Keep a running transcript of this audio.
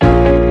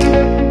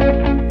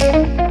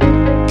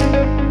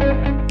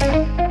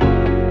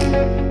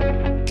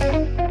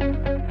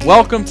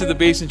Welcome to the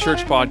Basin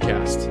Church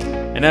Podcast.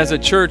 And as a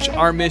church,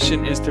 our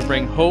mission is to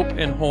bring hope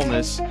and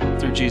wholeness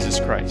through Jesus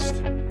Christ.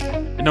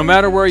 And no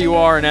matter where you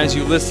are and as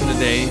you listen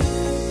today,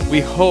 we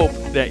hope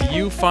that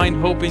you find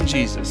hope in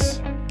Jesus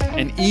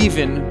and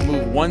even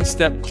move one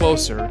step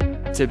closer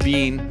to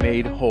being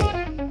made whole.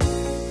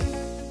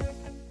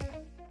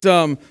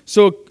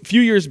 So a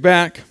few years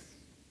back,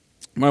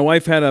 my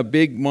wife had a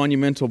big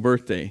monumental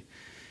birthday.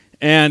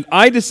 And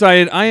I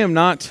decided I am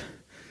not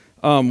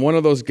one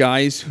of those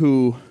guys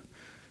who,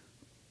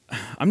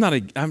 I'm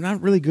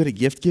not really good at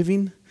gift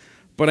giving,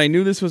 but I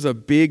knew this was a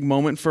big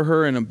moment for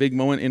her and a big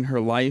moment in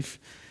her life.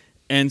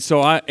 And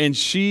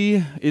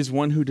she is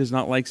one who does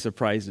not like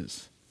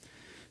surprises.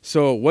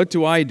 So what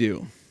do? I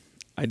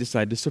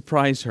decided to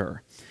surprise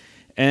her.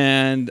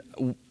 And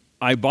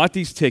I bought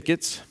these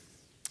tickets.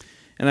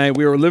 And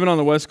we were living on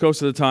the West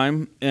Coast at the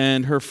time,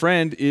 and her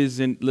friend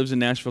lives in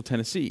Nashville,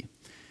 Tennessee.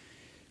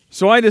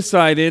 So I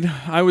decided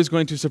I was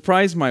going to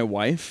surprise my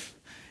wife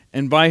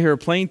and buy her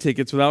plane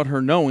tickets without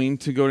her knowing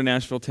to go to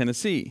Nashville,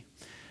 Tennessee.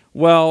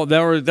 Well, that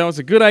was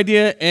a good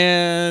idea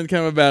and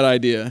kind of a bad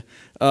idea.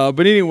 But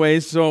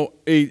anyways, so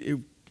it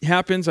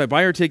happens. I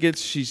buy her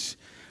tickets.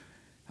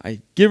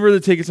 I give her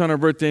the tickets on her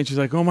birthday, and she's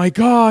like, "Oh my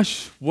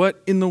gosh,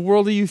 what in the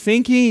world are you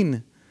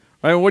thinking?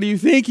 Right, what are you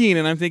thinking?"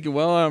 And I'm thinking,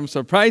 well, I'm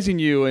surprising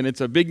you, and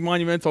it's a big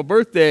monumental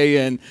birthday.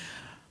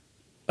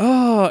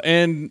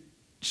 And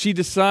she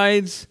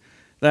decides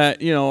that,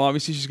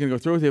 obviously she's going to go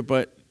through with it.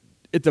 But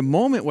at the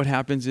moment, what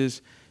happens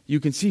is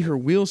you can see her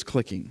wheels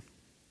clicking.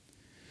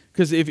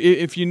 Because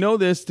if you know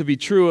this to be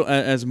true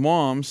as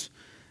moms,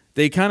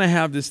 they kind of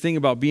have this thing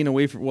about being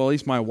away from, well, at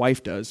least my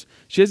wife does.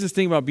 She has this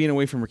thing about being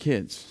away from her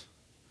kids.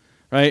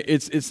 Right?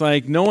 It's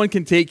like no one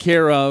can take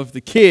care of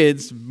the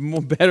kids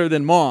better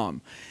than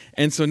mom.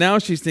 And so now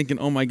she's thinking,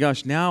 oh my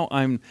gosh, now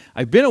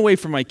I've been away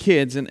from my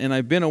kids, and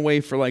I've been away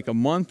for like a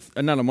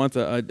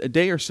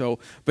day or so,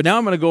 but now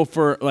I'm going to go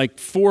for like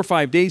 4 or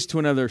 5 days to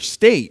another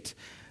state.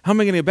 How am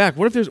I going to get back?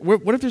 What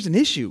if there's an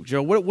issue,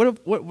 Joe?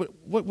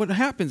 What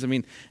happens? I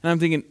mean, and I'm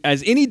thinking,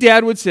 as any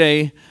dad would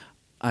say,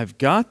 I've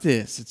got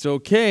this. It's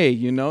okay.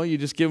 You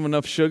just give them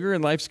enough sugar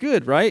and life's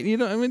good, right?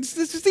 It's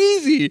just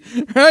easy,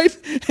 right?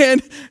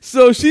 And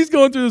so she's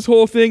going through this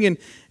whole thing,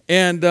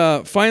 and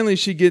finally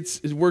she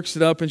works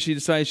it up, and she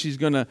decides she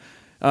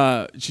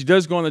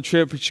does go on the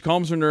trip. She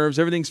calms her nerves.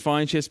 Everything's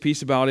fine. She has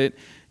peace about it.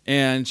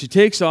 And she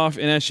takes off,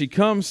 and as she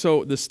comes,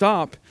 so the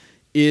stop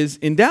is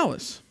in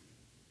Dallas,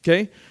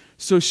 okay?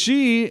 So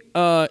she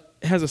has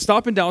a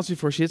stop in Dallas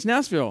before she hits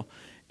Nashville.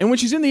 And when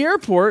she's in the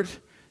airport,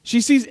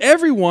 she sees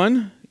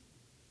everyone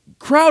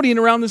crowding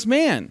around this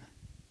man.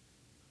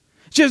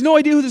 She has no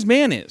idea who this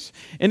man is.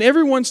 And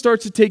everyone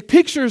starts to take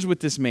pictures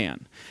with this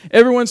man.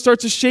 Everyone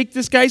starts to shake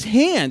this guy's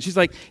hand. She's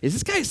like, is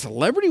this guy a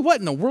celebrity? What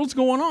in the world's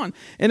going on?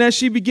 And as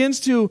she begins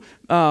to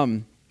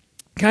kind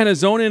of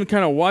zone in and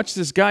kind of watch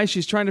this guy,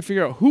 she's trying to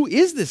figure out, who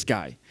is this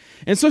guy?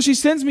 And so she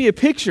sends me a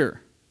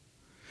picture.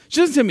 She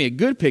doesn't send me a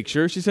good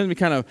picture. She sends me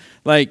kind of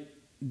like,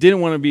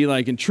 didn't want to be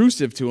like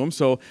intrusive to him.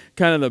 So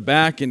kind of the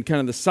back and kind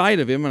of the side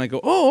of him. And I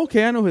go, oh,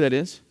 okay, I know who that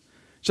is.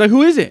 She's like,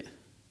 who is it?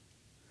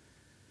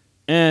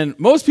 And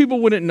most people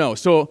wouldn't know.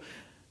 So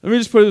let me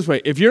just put it this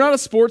way. If you're not a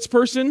sports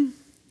person,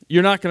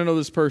 you're not going to know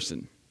this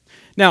person.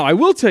 Now, I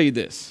will tell you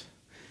this.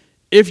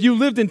 If you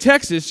lived in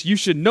Texas, you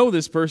should know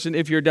this person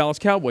if you're a Dallas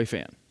Cowboy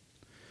fan.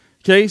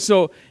 Okay,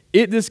 so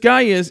this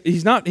guy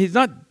he's not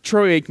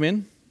Troy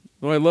Aikman,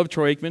 though I love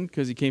Troy Aikman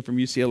because he came from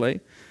UCLA.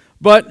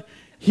 But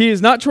he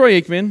is not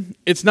Troy Aikman.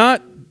 It's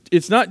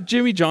not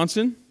Jimmy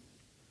Johnson.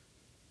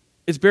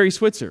 It's Barry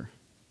Switzer.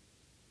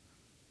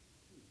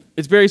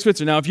 It's Barry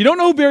Switzer. Now, if you don't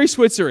know who Barry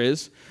Switzer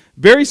is,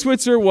 Barry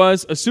Switzer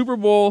was a Super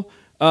Bowl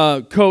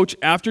coach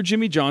after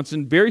Jimmy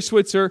Johnson. Barry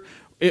Switzer,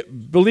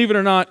 believe it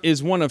or not,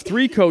 is one of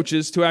 3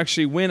 coaches to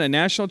actually win a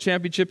national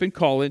championship in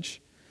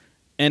college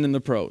and in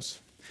the pros.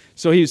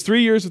 So he was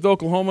 3 years with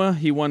Oklahoma.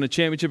 He won a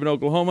championship in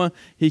Oklahoma.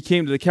 He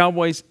came to the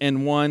Cowboys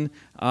and won,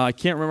 I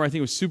can't remember, I think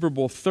it was Super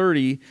Bowl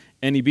 30,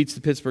 and he beats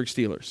the Pittsburgh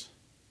Steelers.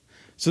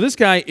 So this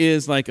guy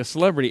is like a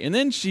celebrity. And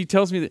then she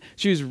tells me that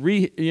she was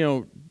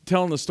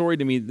telling the story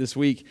to me this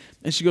week,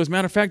 and she goes,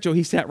 matter of fact, Joe,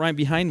 he sat right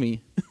behind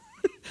me.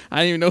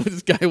 I didn't even know who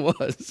this guy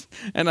was.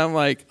 And I'm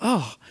like,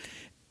 oh.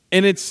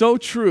 And it's so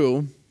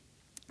true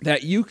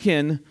that you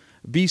can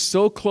be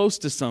so close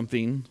to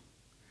something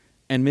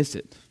and miss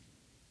it.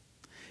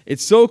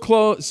 It's so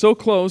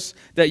close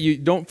that you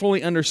don't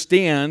fully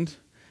understand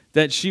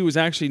that she was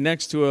actually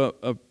next to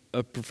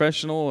a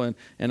professional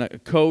and a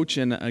coach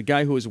and a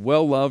guy who was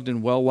well-loved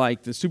and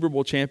well-liked, the Super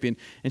Bowl champion,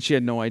 and she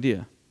had no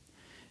idea.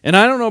 And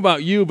I don't know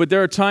about you, but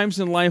there are times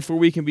in life where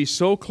we can be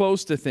so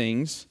close to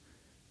things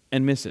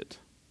and miss it.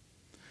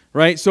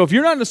 Right? So if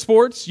you're not into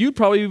sports, you'd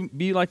probably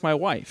be like my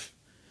wife.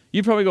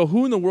 You'd probably go,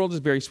 who in the world is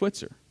Barry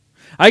Switzer?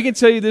 I can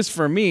tell you this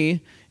for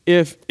me,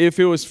 if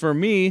it was for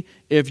me,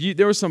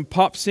 there was some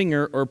pop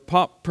singer or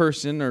pop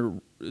person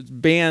or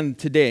band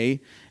today,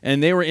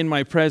 and they were in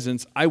my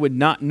presence, I would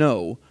not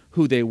know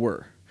who they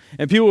were.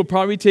 And people will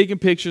probably be taking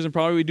pictures and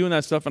probably be doing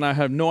that stuff, and I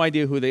have no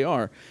idea who they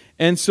are.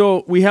 And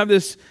so we have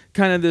this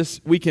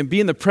we can be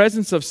in the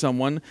presence of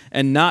someone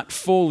and not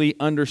fully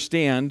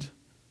understand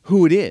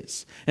who it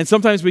is. And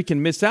sometimes we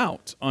can miss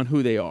out on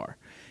who they are.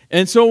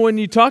 And so when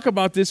you talk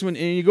about this, and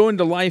you go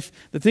into life,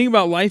 the thing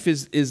about life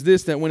is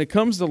this, that when it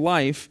comes to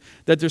life,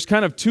 that there's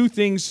kind of two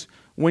things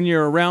when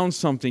you're around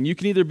something. You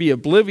can either be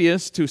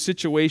oblivious to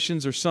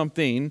situations or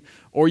something,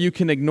 or you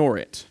can ignore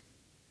it.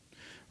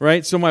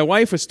 Right? So my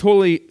wife was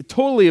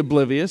totally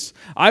oblivious.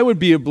 I would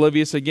be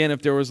oblivious, again,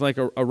 if there was like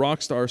a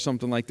rock star or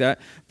something like that,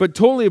 but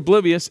totally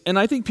oblivious. And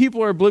I think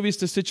people are oblivious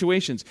to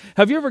situations.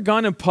 Have you ever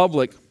gone in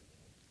public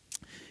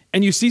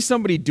and you see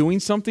somebody doing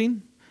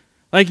something?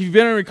 Like you've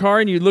been in a car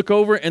and you look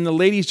over and the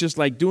lady's just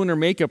like doing her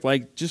makeup,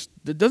 like just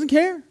doesn't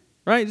care,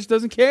 right? Just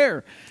doesn't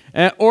care.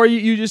 Or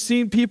you just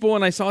seen people,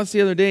 and I saw this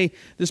the other day,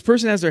 this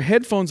person has their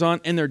headphones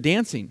on and they're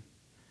dancing.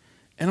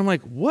 And I'm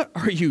like, what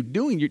are you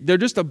doing? They're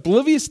just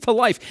oblivious to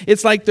life.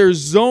 It's like they're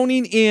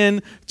zoning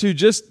in to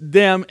just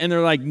them, and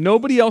they're like,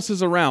 nobody else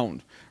is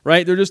around,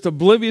 right? They're just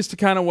oblivious to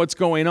kind of what's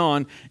going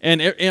on.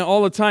 And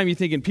all the time you're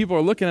thinking, people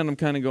are looking at them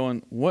kind of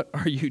going, what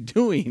are you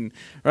doing,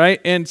 right?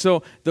 And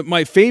so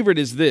my favorite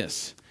is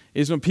this,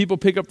 is when people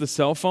pick up the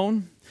cell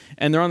phone,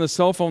 and they're on the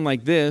cell phone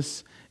like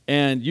this,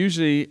 and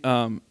usually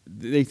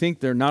they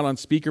think they're not on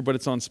speaker, but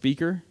it's on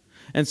speaker.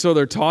 And so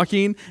they're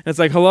talking, and it's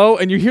like, hello,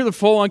 and you hear the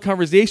full-on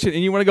conversation,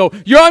 and you want to go,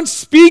 you're on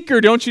speaker,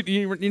 don't you?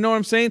 You know what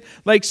I'm saying?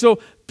 Like, so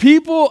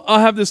people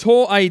have this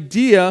whole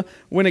idea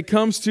when it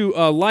comes to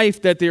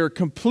life that they are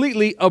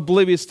completely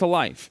oblivious to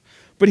life.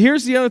 But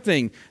here's the other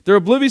thing. They're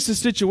oblivious to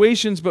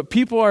situations, but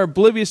people are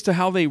oblivious to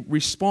how they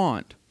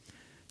respond.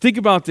 Think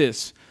about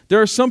this.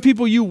 There are some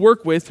people you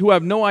work with who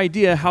have no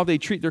idea how they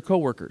treat their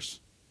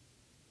coworkers.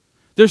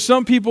 There's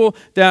some people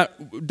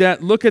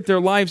that look at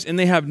their lives and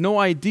they have no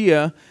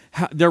idea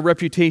their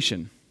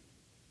reputation.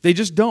 They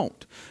just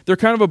don't. They're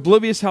kind of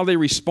oblivious how they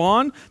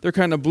respond. They're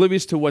kind of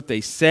oblivious to what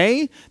they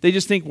say. They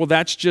just think, well,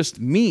 that's just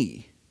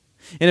me.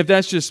 And if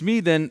that's just me,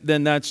 then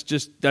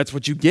that's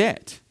what you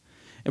get.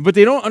 But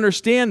they don't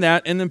understand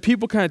that, and then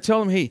people kind of tell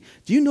them, hey,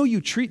 do you know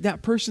you treat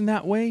that person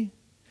that way?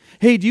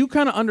 Hey, do you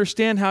kind of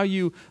understand how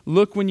you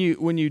look when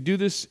you do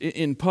this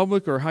in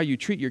public, or how you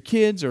treat your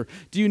kids? Or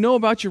do you know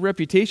about your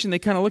reputation? They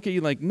kind of look at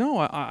you like, no,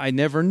 I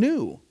never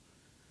knew.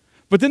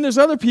 But then there's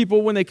other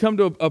people, when they come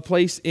to a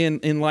place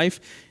in life,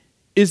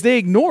 is they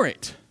ignore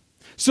it.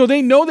 So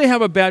they know they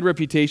have a bad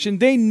reputation.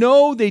 They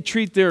know they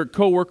treat their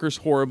coworkers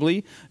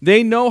horribly.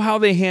 They know how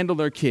they handle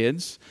their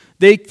kids.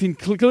 They can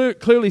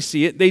clearly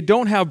see it. They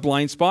don't have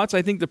blind spots.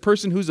 I think the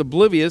person who's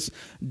oblivious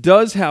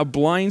does have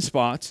blind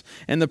spots,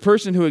 and the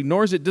person who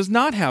ignores it does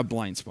not have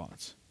blind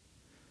spots.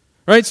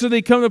 Right? So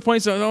they come to the point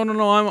and say, oh,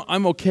 no,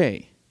 I'm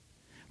okay.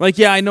 Like,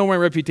 yeah, I know my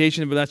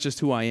reputation, but that's just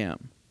who I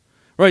am.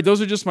 Right?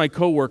 Those are just my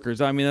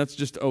coworkers. I mean, that's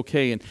just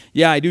okay. And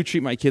yeah, I do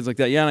treat my kids like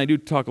that. Yeah, and I do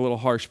talk a little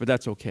harsh, but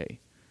that's okay.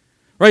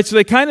 Right? So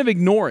they kind of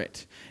ignore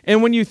it.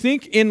 And when you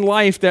think in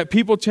life that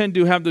people tend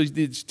to have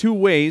these two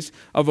ways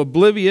of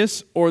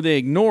oblivious or they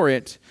ignore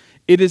it,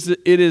 it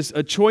is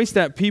a choice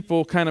that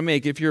people kind of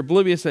make. If you're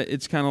oblivious,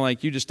 it's kind of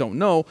like you just don't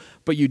know,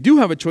 but you do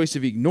have a choice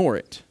if you ignore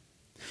it.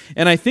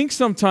 And I think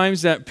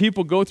sometimes that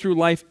people go through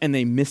life and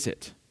they miss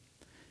it.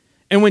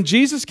 And when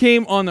Jesus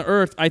came on the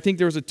earth, I think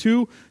there was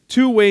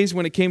two ways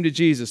when it came to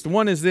Jesus. The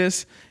one is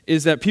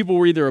that people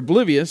were either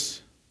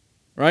oblivious,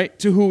 right,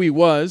 to who he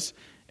was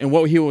and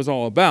what he was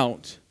all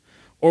about,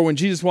 or when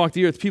Jesus walked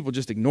the earth, people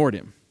just ignored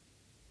him.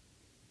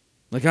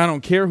 Like, I don't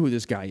care who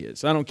this guy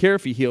is. I don't care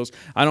if he heals.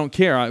 I don't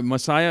care.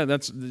 Messiah,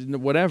 that's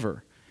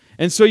whatever.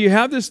 And so you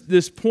have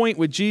this point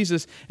with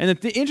Jesus, and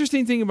the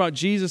interesting thing about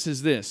Jesus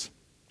is this.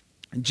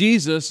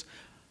 Jesus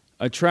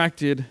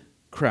attracted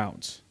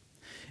crowds.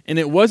 And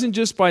it wasn't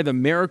just by the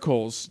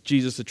miracles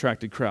Jesus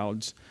attracted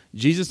crowds.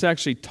 Jesus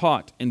actually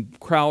taught, and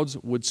crowds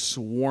would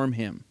swarm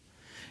him.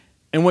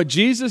 And what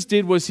Jesus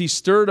did was he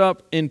stirred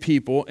up in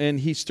people, and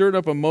he stirred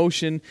up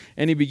emotion,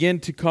 and he began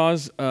to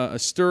cause a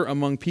stir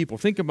among people.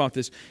 Think about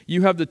this.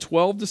 You have the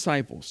 12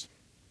 disciples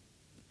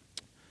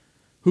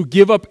who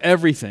give up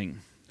everything,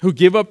 who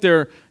give up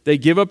their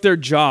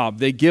job,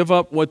 they give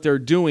up what they're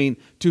doing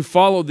to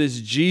follow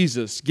this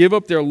Jesus, give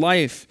up their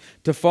life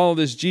to follow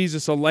this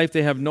Jesus, a life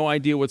they have no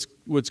idea what's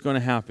going to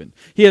happen.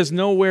 He has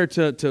nowhere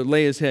to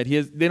lay his head.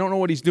 They don't know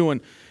what he's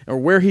doing or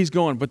where he's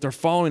going, but they're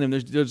following him.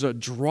 There's a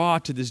draw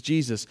to this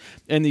Jesus.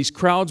 And these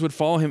crowds would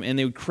follow him, and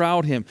they would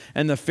crowd him.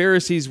 And the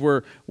Pharisees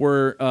were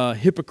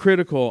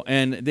hypocritical,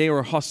 and they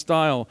were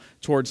hostile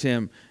towards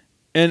him.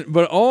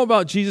 But all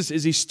about Jesus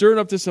is he stirred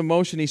up this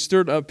emotion, he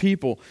stirred up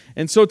people.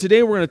 And so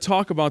today we're going to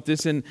talk about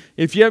this, and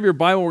if you have your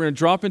Bible, we're going to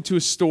drop into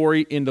a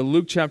story into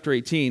Luke chapter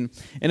 18.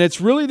 And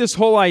it's really this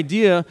whole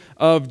idea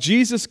of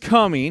Jesus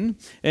coming,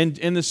 and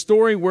the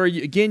story where,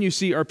 again, you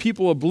see, are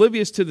people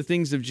oblivious to the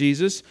things of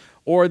Jesus,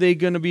 or are they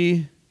going to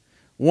be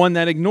one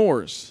that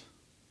ignores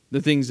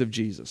the things of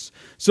Jesus?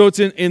 So it's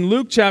in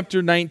Luke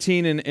chapter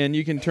 19, and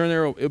you can turn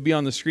there, it'll be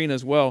on the screen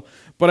as well.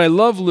 But I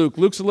love Luke.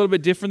 Luke's a little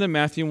bit different than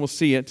Matthew, and we'll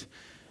see it.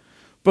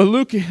 But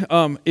Luke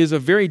is a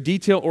very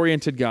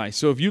detail-oriented guy.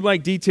 So if you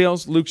like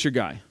details, Luke's your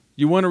guy.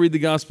 You want to read the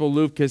Gospel of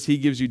Luke because he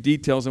gives you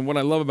details. And what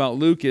I love about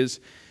Luke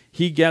is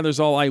he gathers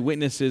all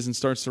eyewitnesses and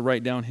starts to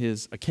write down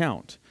his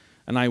account,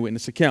 an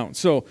eyewitness account.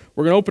 So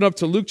we're going to open up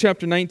to Luke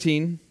chapter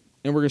 19,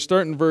 and we're going to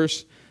start in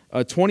verse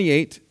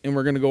 28, and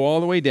we're going to go all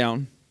the way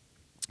down.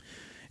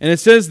 And it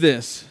says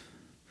this.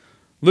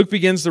 Luke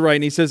begins to write,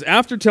 and he says,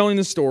 after telling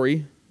the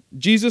story,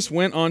 Jesus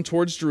went on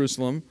towards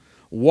Jerusalem,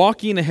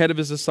 walking ahead of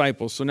his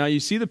disciples. So now you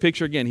see the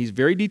picture again. He's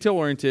very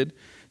detail-oriented.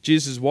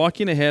 Jesus is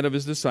walking ahead of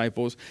his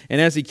disciples.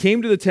 And as he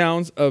came to the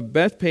towns of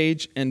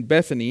Bethpage and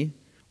Bethany,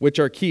 which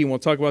are key, and we'll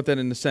talk about that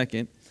in a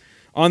second,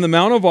 on the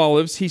Mount of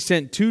Olives, he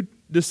sent 2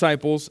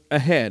 disciples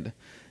ahead.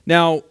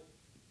 Now,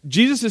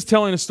 Jesus is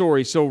telling a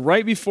story. So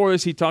right before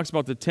this, he talks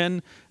about the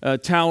 10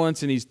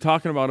 talents, and he's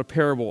talking about a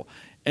parable.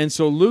 And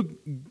so Luke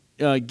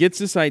gets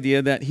this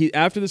idea that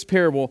after this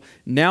parable,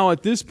 now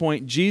at this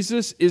point,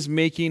 Jesus is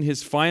making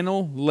his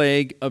final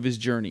leg of his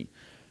journey.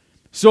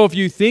 So if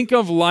you think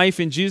of life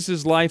in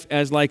Jesus' life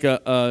as like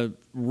a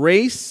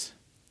race,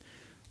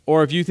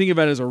 or if you think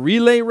about it as a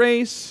relay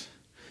race,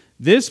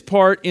 this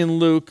part in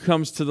Luke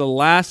comes to the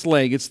last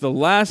leg. It's the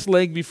last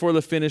leg before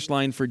the finish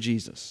line for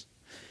Jesus.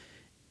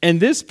 And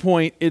this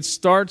point, it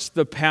starts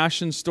the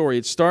passion story.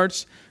 It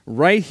starts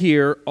right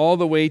here all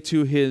the way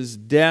to his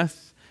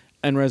death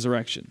and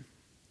resurrection.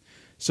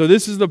 So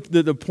this is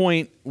the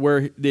point where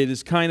it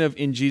is kind of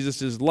in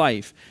Jesus'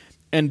 life.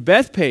 And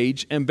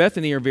Bethpage and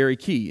Bethany are very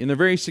key, and they're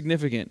very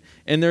significant.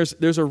 And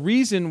there's a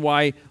reason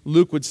why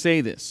Luke would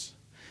say this.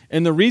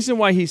 And the reason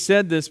why he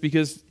said this,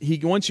 because he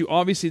wants you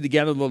obviously to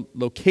gather the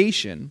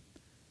location.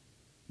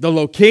 The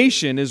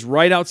location is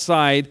right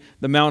outside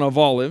the Mount of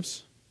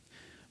Olives.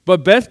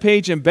 But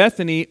Bethpage and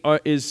Bethany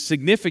is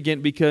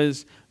significant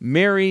because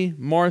Mary,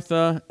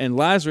 Martha, and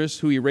Lazarus,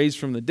 who he raised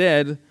from the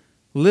dead,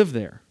 live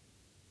there.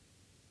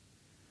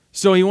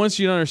 So he wants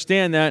you to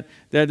understand that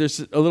there's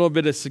a little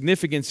bit of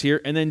significance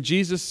here. And then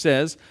Jesus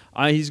says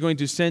he's going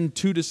to send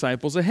 2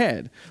 disciples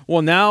ahead.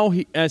 Well, now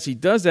as he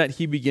does that,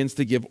 he begins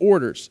to give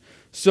orders.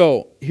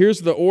 So here's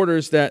the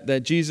orders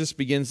that Jesus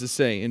begins to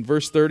say in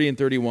verse 30 and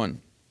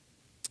 31.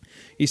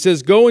 He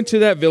says, go into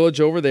that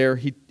village over there,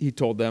 he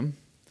told them.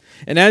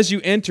 And as you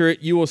enter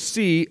it, you will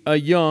see a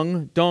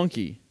young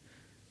donkey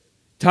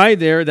tied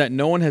there that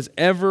no one has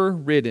ever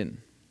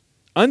ridden.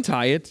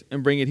 Untie it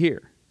and bring it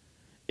here.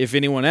 If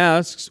anyone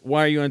asks,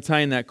 why are you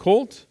untying that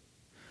colt?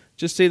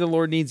 Just say the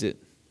Lord needs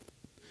it.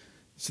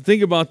 So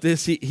think about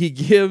this. He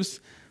gives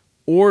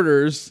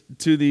orders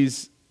to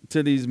these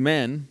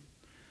men.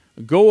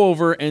 Go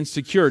over and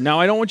secure. Now,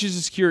 I don't want you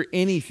to secure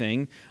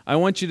anything. I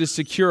want you to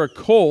secure a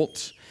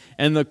colt,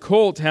 and the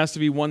colt has to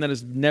be one that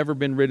has never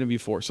been ridden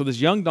before. So this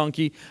young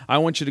donkey, I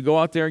want you to go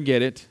out there and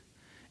get it,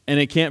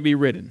 and it can't be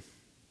ridden.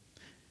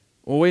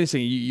 Well, wait a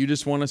second. You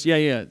just want us?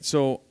 Yeah.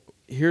 So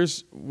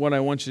here's what I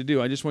want you to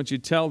do. I just want you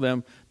to tell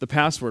them the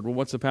password. Well,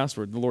 what's the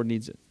password? The Lord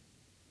needs it.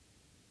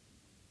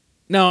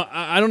 Now,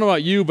 I don't know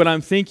about you, but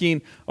I'm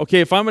thinking, okay,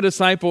 if I'm a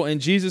disciple and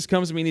Jesus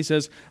comes to me and he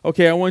says,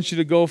 okay, I want you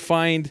to go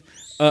find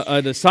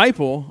a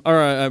disciple,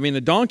 or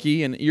a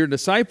donkey, and you're a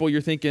disciple, you're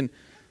thinking,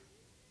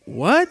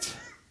 what?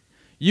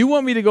 You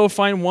want me to go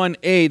find one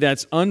A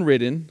that's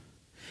unridden,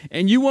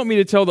 and you want me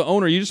to tell the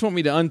owner, you just want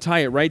me to untie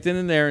it right then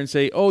and there and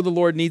say, oh, the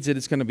Lord needs it,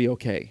 it's going to be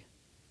okay.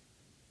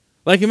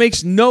 Like, it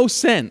makes no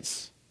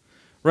sense,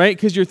 right?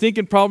 Because you're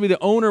thinking probably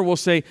the owner will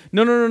say,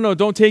 no,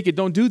 don't take it,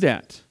 don't do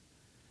that.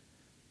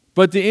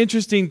 But the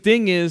interesting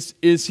thing is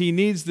he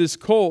needs this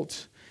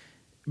colt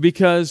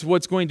because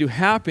what's going to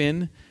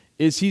happen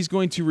is he's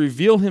going to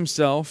reveal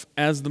himself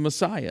as the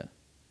Messiah.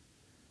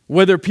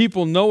 Whether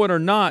people know it or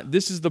not,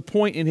 this is the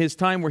point in his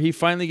time where he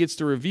finally gets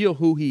to reveal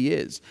who he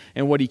is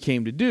and what he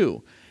came to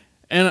do.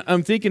 And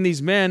I'm thinking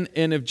these men,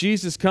 and if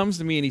Jesus comes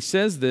to me and he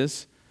says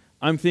this,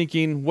 I'm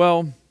thinking,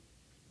 well,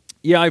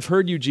 yeah, I've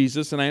heard you,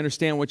 Jesus, and I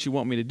understand what you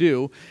want me to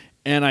do.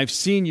 And I've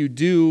seen you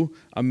do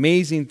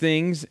amazing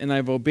things, and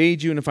I've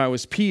obeyed you. And if I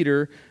was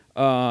Peter,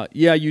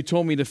 you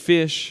told me to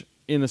fish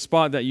in a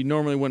spot that you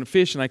normally wouldn't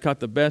fish, and I caught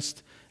the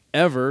best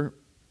ever.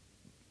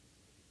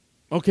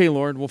 Okay,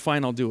 Lord, well,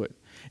 fine, I'll do it.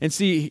 And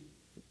see,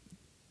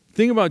 the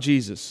thing about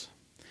Jesus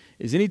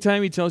is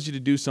anytime he tells you to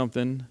do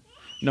something,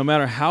 no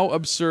matter how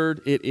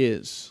absurd it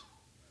is,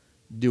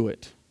 do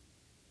it.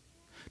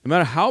 No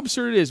matter how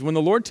absurd it is, when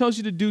the Lord tells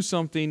you to do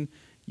something,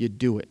 you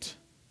do it.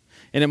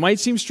 And it might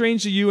seem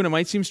strange to you, and it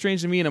might seem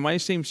strange to me, and it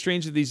might seem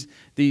strange to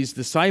these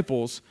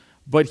disciples.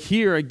 But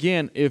here,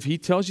 again, if he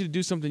tells you to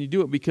do something, you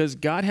do it because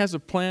God has a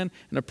plan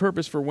and a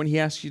purpose for when he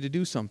asks you to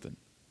do something.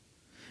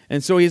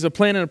 And so he has a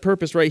plan and a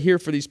purpose right here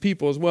for these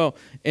people as well,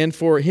 and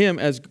for him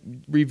as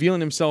revealing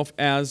himself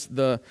as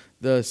the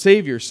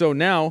Savior. So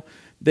now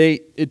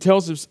it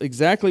tells us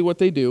exactly what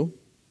they do.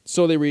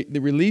 So they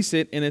release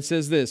it, and it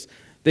says this.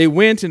 They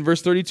went, in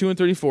verse 32 and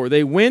 34,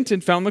 they went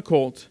and found the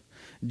colt,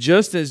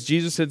 just as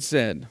Jesus had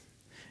said.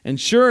 And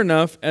sure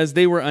enough, as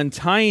they were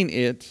untying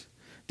it,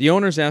 the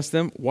owners asked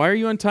them, why are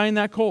you untying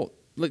that colt?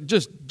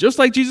 Just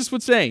like Jesus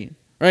would say,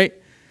 right?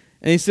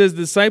 And he says,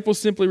 the disciples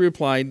simply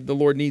replied, the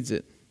Lord needs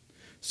it.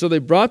 So they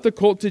brought the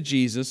colt to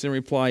Jesus and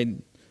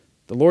replied,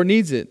 "The Lord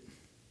needs it."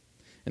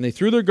 And they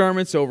threw their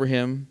garments over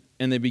him,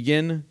 and they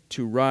began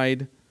to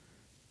ride,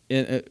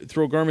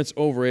 throw garments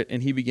over it,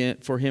 and he began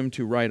for him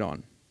to ride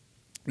on.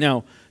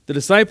 Now, the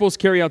disciples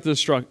carry out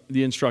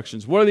the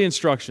instructions. What are the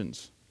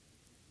instructions?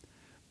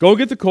 Go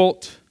get the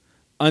colt,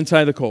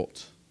 untie the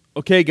colt.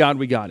 Okay, God,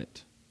 we got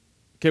it.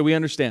 Okay, we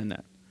understand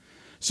that.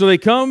 So they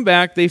come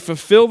back, they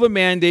fulfill the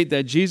mandate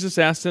that Jesus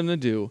asked them to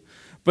do,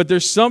 but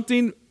there's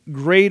something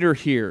greater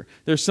here.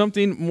 There's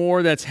something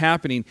more that's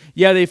happening.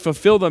 Yeah, they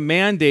fulfill the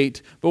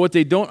mandate, but what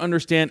they don't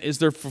understand is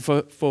they're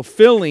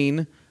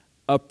fulfilling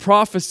a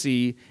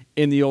prophecy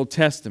in the Old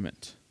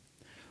Testament.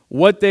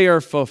 What they are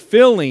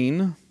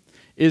fulfilling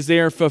is they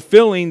are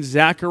fulfilling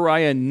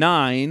Zechariah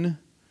 9,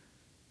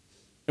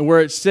 where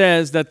it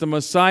says that the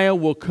Messiah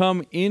will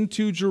come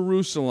into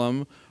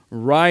Jerusalem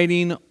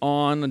riding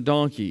on a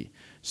donkey.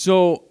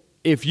 So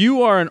if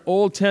you are an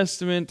Old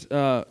Testament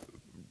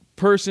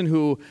person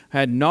who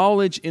had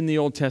knowledge in the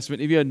Old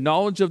Testament, if you had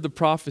knowledge of the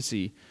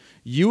prophecy,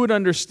 you would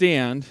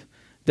understand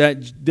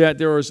that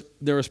there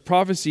was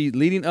prophecy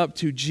leading up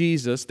to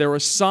Jesus. There were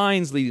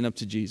signs leading up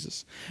to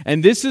Jesus.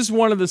 And this is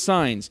one of the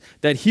signs,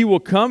 that he will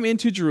come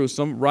into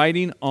Jerusalem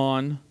riding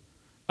on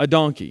a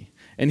donkey.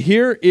 And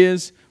here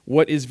is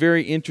what is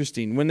very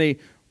interesting. When they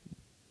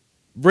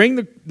bring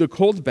the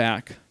colt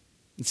back,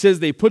 it says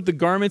they put the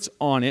garments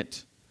on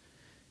it,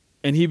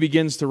 and he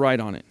begins to ride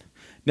on it.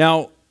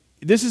 Now,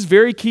 this is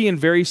very key and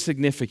very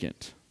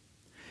significant.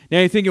 Now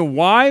you're thinking,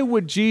 why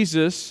would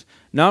Jesus,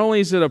 not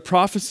only is it a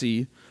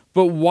prophecy,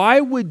 but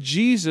why would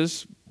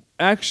Jesus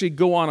actually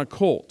go on a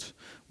colt?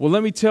 Well,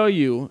 let me tell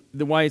you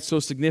why it's so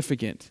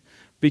significant.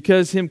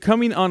 Because him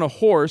coming on a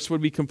horse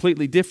would be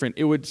completely different.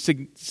 It would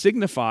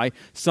signify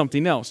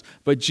something else.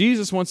 But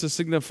Jesus wants to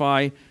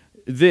signify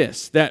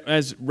this, that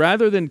as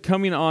rather than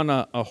coming on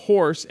a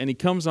horse and he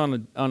comes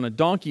on a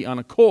donkey, on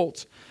a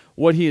colt,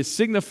 what he is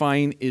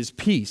signifying is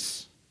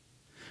peace.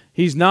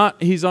 He's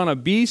on a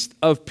beast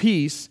of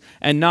peace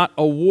and not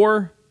a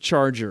war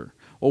charger.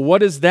 Well, what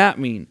does that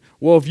mean?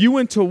 Well, if you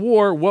went to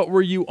war, what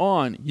were you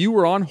on? You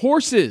were on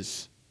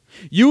horses.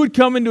 You would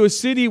come into a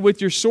city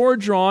with your sword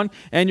drawn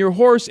and your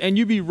horse, and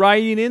you'd be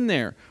riding in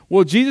there.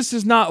 Well, Jesus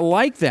is not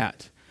like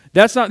that.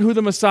 That's not who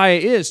the Messiah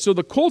is. So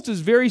the colt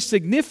is very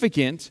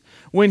significant.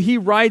 When he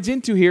rides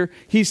into here,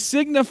 he's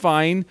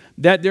signifying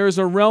that there is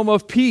a realm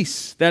of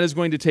peace that is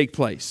going to take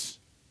place.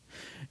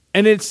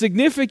 And it's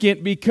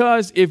significant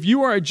because if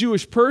you are a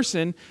Jewish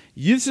person,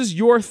 this is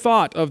your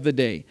thought of the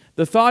day.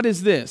 The thought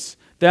is this,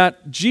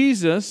 that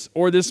Jesus,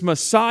 or this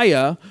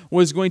Messiah,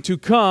 was going to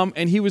come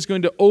and he was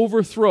going to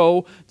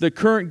overthrow the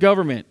current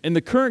government. And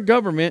the current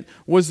government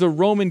was the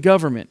Roman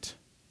government.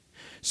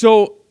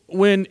 So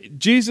when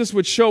Jesus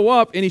would show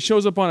up and he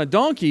shows up on a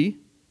donkey,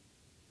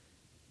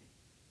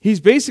 he's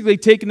basically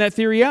taken that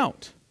theory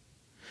out.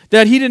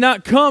 That he did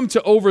not come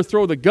to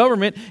overthrow the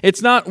government.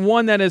 It's not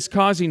one that is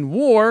causing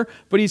war,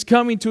 but he's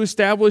coming to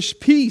establish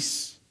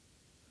peace.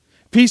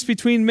 Peace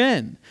between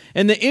men.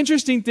 And the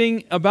interesting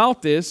thing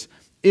about this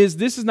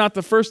is not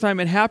the first time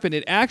it happened.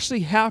 It actually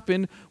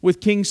happened with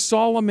King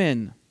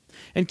Solomon.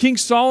 And King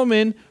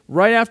Solomon,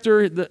 right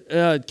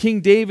after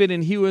King David,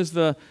 and he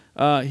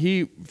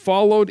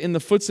followed in the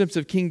footsteps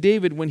of King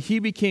David. When he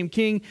became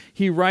king,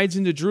 he rides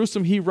into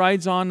Jerusalem. He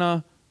rides on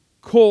a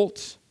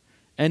colt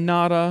and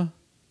not a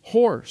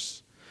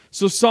horse.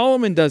 So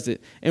Solomon does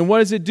it. And what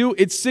does it do?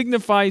 It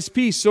signifies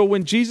peace. So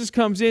when Jesus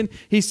comes in,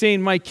 he's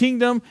saying, my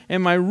kingdom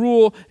and my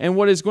rule and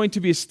what is going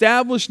to be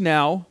established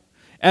now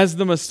as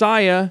the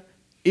Messiah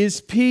is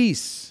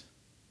peace.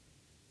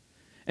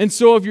 And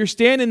so if you're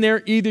standing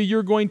there, either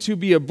you're going to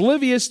be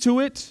oblivious to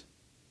it,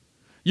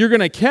 you're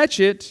going to catch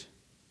it,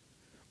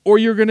 or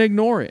you're going to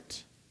ignore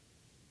it.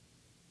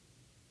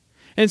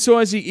 And so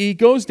as he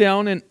goes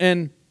down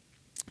and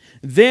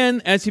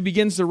then as he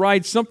begins to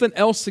ride, something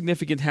else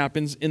significant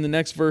happens in the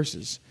next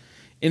verses.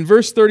 In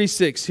verse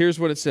 36, here's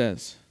what it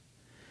says.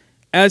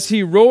 As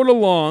he rode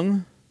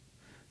along,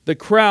 the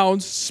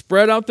crowds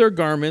spread out their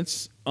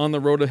garments on the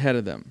road ahead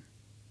of them.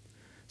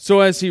 So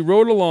as he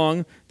rode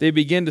along, they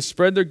began to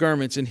spread their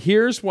garments. And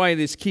here's why it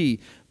is key.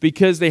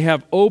 Because they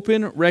have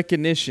open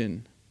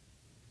recognition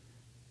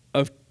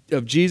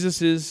of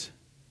Jesus'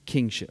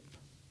 kingship.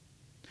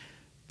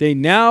 They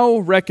now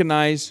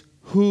recognize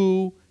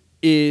who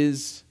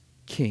is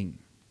king.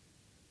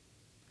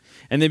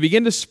 And they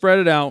begin to spread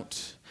it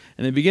out,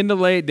 and they begin to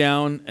lay it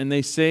down, and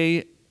they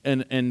say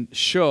and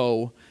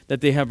show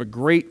that they have a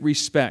great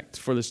respect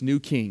for this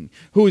new king,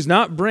 who is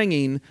not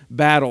bringing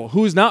battle,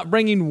 who is not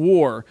bringing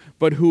war,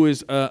 but who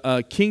is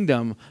a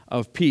kingdom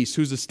of peace,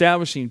 who's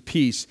establishing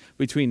peace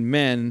between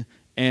men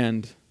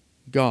and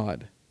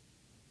God.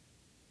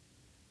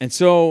 And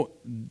so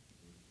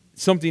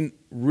something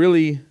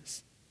really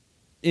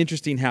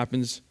interesting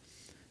happens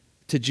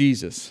to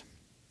Jesus.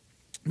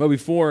 But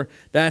before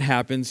that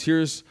happens,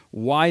 here's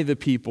why the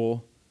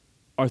people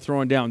are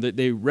thrown down. That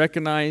they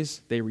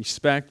recognize, they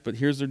respect, but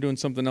here's they're doing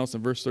something else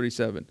in verse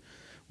 37.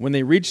 When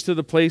they reached to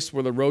the place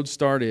where the road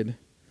started,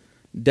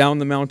 down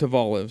the Mount of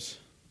Olives,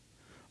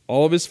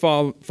 all of his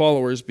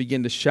followers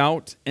began to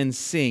shout and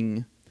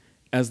sing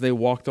as they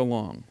walked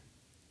along,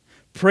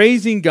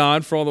 praising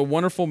God for all the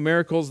wonderful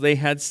miracles they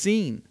had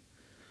seen.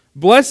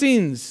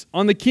 Blessings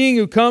on the King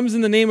who comes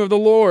in the name of the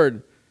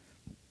Lord.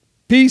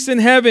 Peace in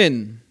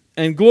heaven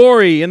and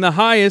glory in the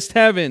highest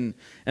heaven.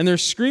 And they're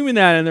screaming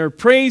that, and they're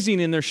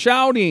praising, and they're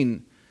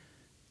shouting.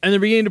 And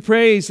they're beginning to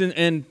praise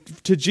and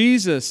to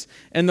Jesus.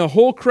 And the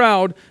whole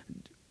crowd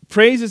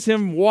praises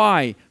him.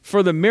 Why?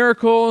 For the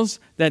miracles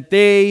that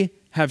they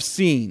have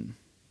seen.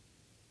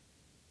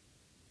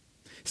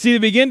 See, they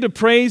begin to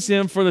praise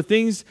him for the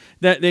things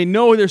that they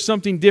know there's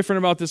something different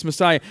about this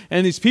Messiah.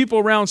 And these people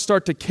around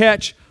start to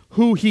catch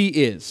who he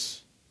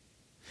is.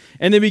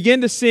 And they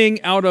begin to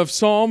sing out of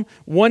Psalm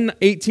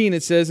 118,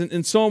 it says.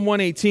 In Psalm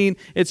 118,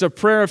 it's a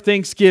prayer of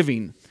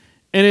thanksgiving.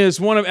 And it is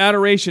one of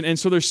adoration. And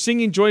so they're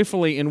singing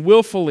joyfully and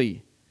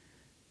willfully.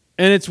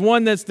 And it's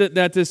one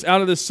that this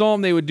out of this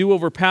psalm they would do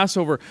over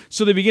Passover.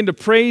 So they begin to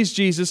praise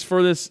Jesus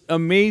for this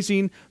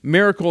amazing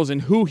miracles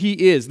and who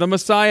he is. The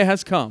Messiah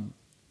has come.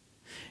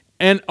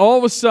 And all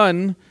of a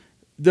sudden,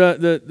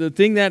 the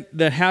thing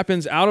that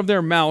happens out of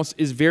their mouths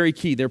is very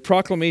key. Their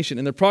proclamation.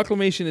 And their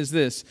proclamation is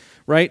this,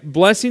 right?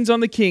 Blessings on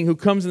the King who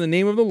comes in the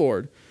name of the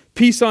Lord.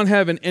 Peace on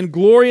heaven and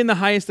glory in the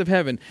highest of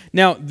heaven.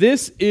 Now,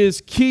 this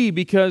is key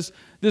because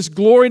this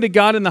glory to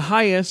God in the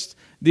highest,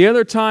 the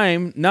other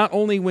time, not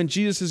only when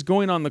Jesus is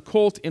going on the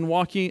colt and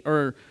walking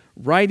or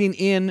riding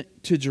in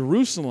to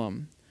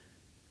Jerusalem,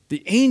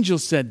 the angel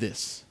said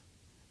this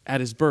at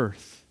his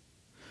birth.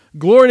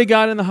 Glory to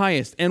God in the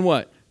highest. And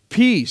what?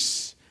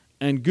 Peace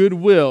and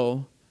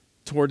goodwill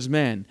towards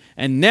men.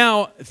 And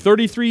now,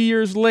 33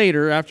 years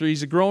later, after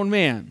he's a grown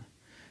man,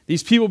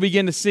 these people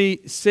begin to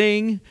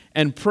sing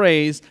and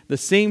praise the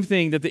same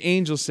thing that the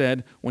angel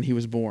said when he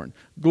was born.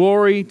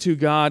 Glory to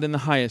God in the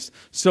highest.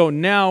 So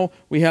now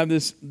we have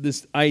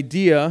this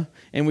idea,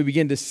 and we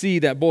begin to see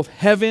that both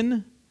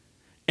heaven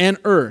and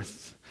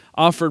earth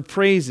offered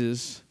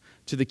praises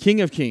to the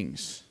King of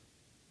Kings,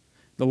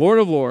 the Lord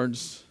of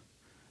Lords,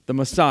 the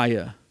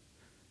Messiah,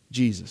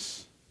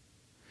 Jesus.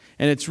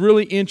 And it's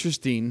really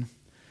interesting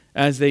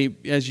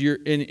if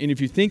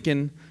you're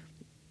thinking,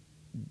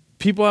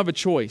 people have a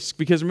choice.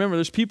 Because remember,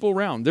 there's people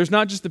around. There's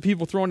not just the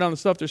people throwing down the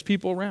stuff, there's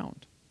people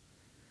around.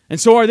 And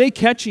so are they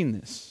catching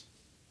this?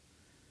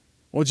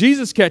 Well,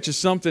 Jesus catches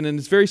something, and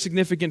it's very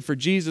significant for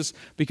Jesus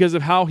because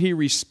of how he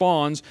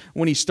responds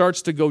when he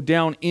starts to go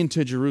down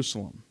into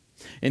Jerusalem.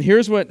 And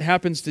here's what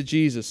happens to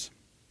Jesus.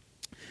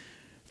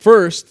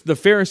 First, the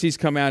Pharisees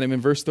come at him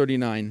in verse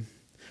 39.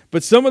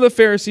 But some of the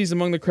Pharisees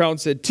among the crowd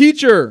said,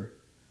 "Teacher,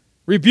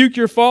 rebuke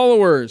your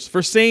followers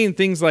for saying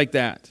things like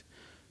that."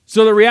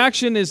 So the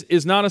reaction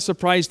is not a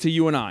surprise to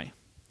you and I.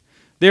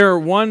 They're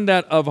one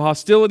that of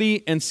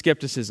hostility and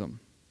skepticism.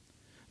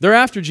 They're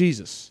after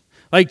Jesus.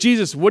 Like,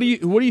 Jesus, what do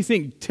you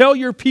think? Tell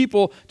your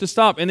people to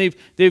stop. And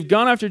they've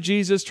gone after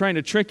Jesus, trying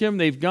to trick him.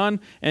 They've gone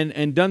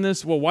and done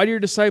this. Well, why do your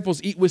disciples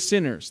eat with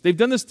sinners? They've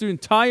done this through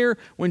entire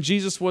when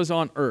Jesus was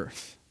on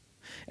earth.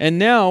 And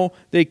now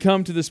they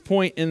come to this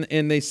point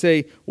and they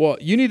say, well,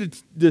 you need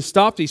to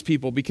stop these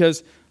people,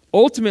 because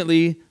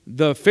ultimately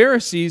the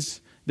Pharisees,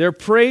 their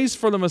praise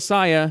for the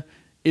Messiah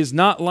is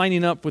not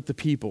lining up with the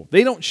people.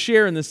 They don't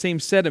share in the same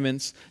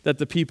sentiments that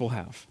the people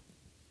have.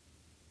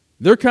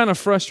 They're kind of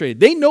frustrated.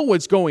 They know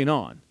what's going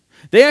on.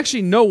 They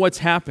actually know what's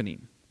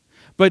happening.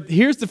 But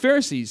here's the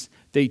Pharisees.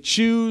 They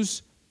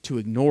choose to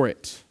ignore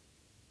it.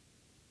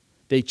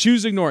 They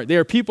choose to ignore it. They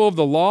are people of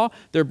the law.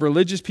 They're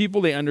religious people.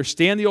 They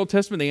understand the Old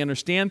Testament. They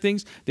understand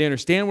things. They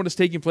understand what is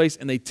taking place.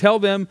 And they tell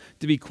them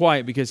to be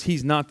quiet because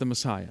he's not the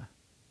Messiah.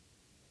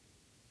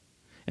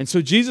 And so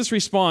Jesus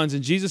responds,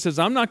 and Jesus says,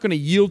 I'm not going to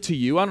yield to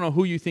you. I don't know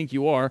who you think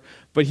you are.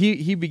 But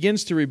he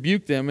begins to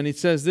rebuke them. And he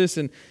says this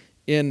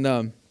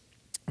in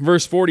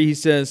verse 40. He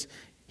says,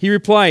 he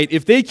replied,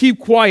 "If they keep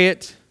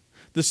quiet,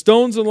 the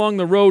stones along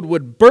the road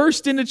would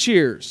burst into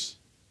cheers."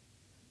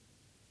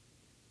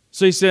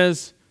 So he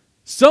says,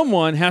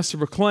 someone has to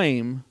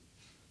proclaim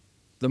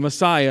the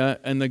Messiah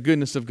and the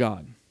goodness of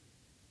God.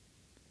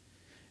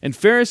 And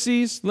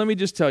Pharisees, let me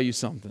just tell you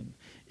something.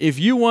 If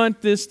you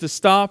want this to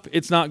stop,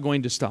 it's not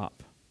going to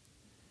stop.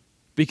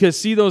 Because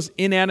see those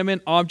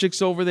inanimate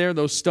objects over there,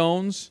 those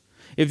stones?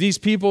 If these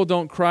people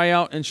don't cry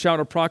out and shout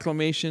a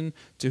proclamation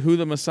to who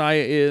the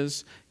Messiah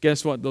is,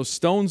 guess what? Those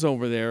stones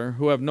over there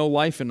who have no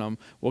life in them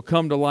will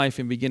come to life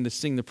and begin to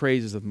sing the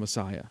praises of the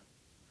Messiah.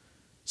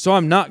 So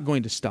I'm not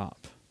going to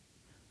stop.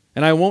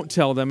 And I won't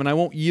tell them, and I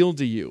won't yield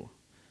to you.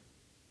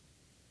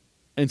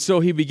 And so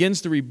he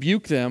begins to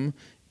rebuke them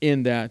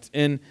in that.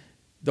 And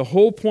the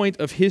whole point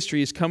of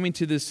history is coming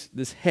to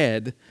this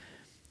head.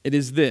 It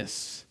is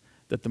this,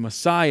 that the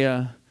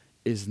Messiah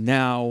is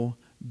now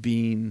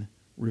being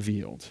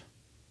revealed.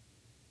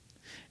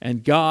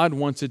 And God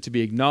wants it to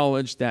be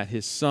acknowledged that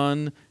his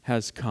Son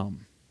has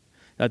come.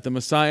 That the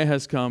Messiah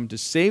has come to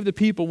save the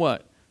people,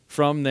 what?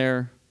 From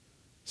their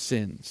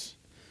sins.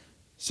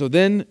 So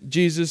then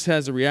Jesus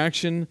has a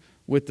reaction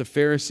with the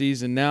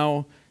Pharisees, and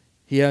now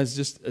he has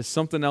just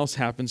something else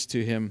happens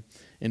to him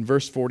in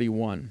verse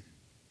 41.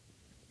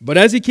 But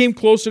as he came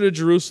closer to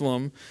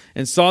Jerusalem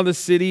and saw the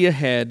city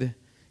ahead,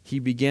 he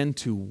began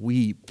to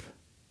weep.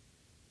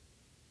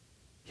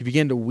 He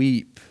began to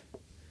weep.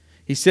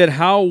 He said,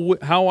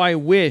 how I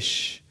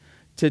wish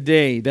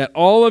today that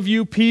all of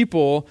you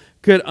people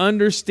could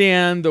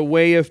understand the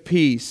way of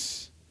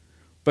peace.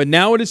 But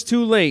now it is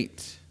too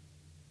late,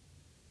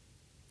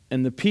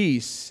 and the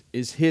peace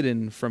is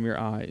hidden from your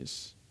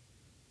eyes.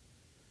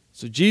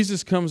 So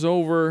Jesus comes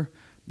over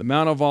the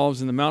Mount of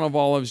Olives. In the Mount of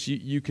Olives,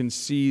 you can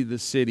see the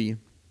city.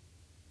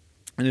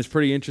 And it's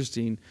pretty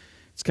interesting.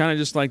 It's kind of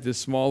just like this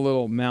small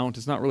little mount.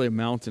 It's not really a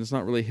mountain. It's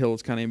not really a hill.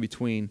 It's kind of in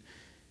between.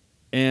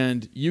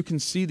 And you can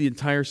see the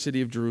entire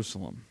city of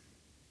Jerusalem.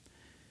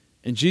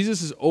 And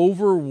Jesus is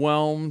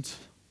overwhelmed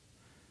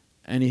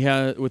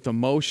with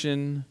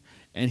emotion,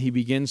 and he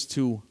begins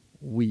to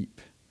weep.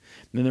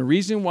 And the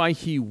reason why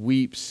he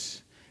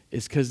weeps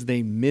is because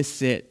they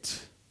miss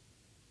it.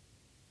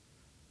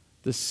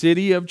 The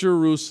city of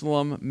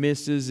Jerusalem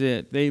misses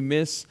it. They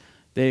miss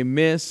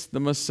the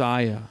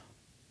Messiah.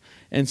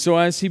 And so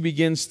as he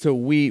begins to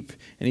weep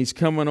and he's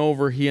coming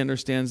over, he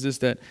understands this,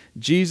 that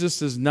Jesus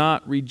does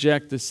not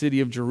reject the city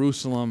of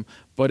Jerusalem,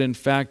 but in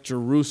fact,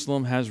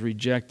 Jerusalem has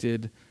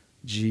rejected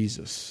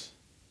Jesus.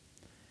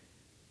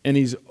 And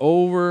he's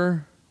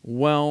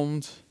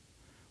overwhelmed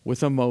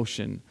with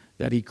emotion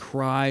that he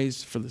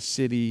cries for the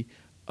city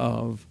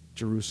of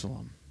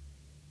Jerusalem.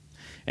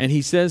 And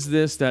he says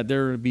this, that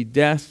there will be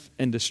death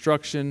and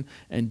destruction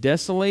and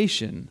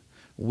desolation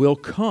will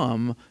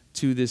come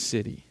to this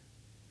city.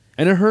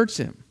 And it hurts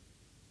him.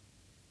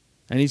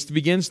 And he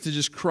begins to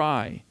just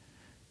cry.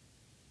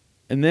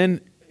 And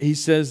then he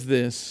says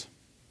this,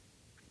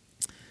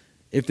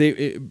 if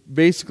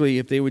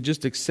they would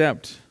just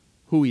accept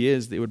who he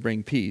is, they would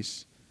bring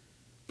peace.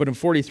 But in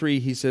 43,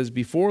 he says,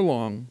 before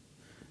long,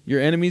 your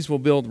enemies will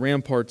build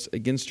ramparts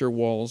against your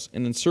walls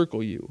and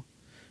encircle you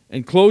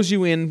and close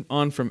you in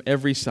on from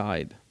every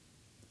side.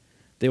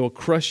 They will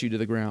crush you to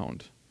the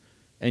ground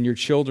and your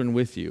children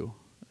with you.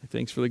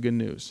 Thanks for the good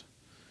news.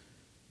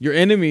 Your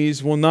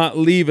enemies will not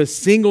leave a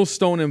single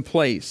stone in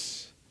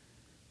place.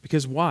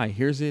 Because why?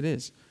 Here's it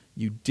is.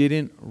 You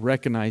didn't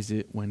recognize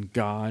it when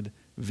God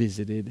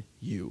visited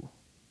you.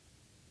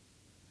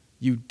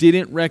 You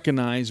didn't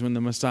recognize when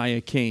the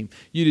Messiah came.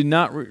 You did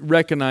not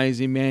recognize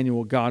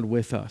Emmanuel, God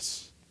with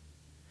us.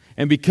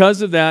 And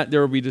because of that,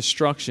 there will be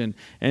destruction.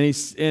 And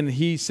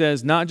he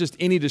says, not just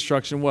any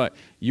destruction, what?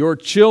 Your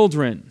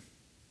children.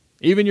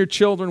 Even your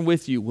children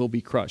with you will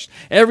be crushed.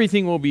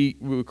 Everything will be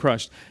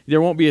crushed.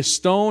 There won't be a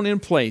stone in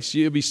place.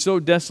 You'll be so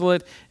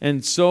desolate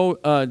and so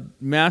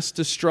mass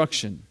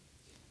destruction.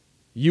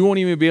 You won't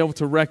even be able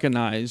to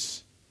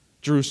recognize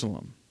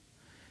Jerusalem.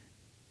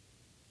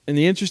 And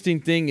the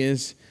interesting thing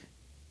is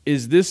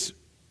this,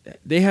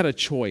 they had a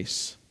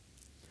choice.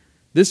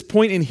 This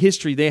point in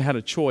history, they had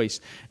a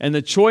choice. And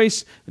the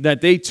choice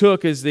that they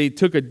took is they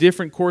took a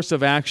different course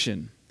of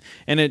action.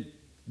 And it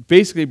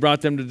basically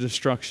brought them to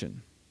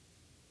destruction.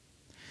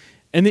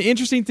 And the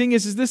interesting thing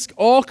is this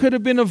all could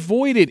have been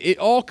avoided. It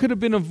all could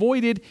have been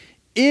avoided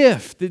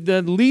if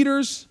the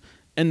leaders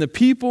and the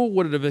people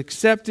would have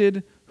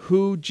accepted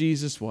who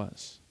Jesus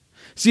was.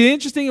 See, the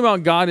interesting thing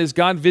about God is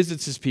God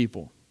visits his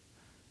people.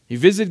 He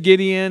visited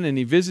Gideon and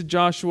he visited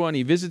Joshua and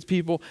he visits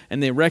people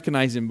and they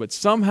recognize him. But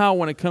somehow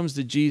when it comes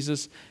to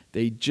Jesus,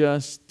 they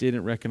just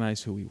didn't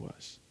recognize who he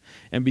was.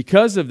 And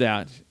because of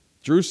that,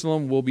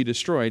 Jerusalem will be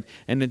destroyed.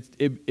 And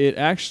it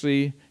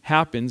actually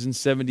happens in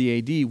 70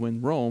 AD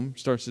when Rome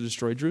starts to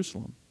destroy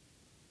Jerusalem.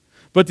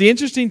 But the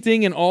interesting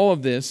thing in all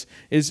of this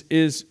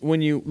is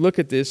when you look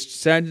at this,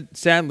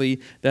 sadly,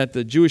 that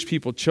the Jewish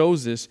people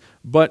chose this.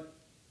 But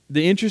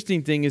the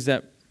interesting thing is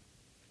that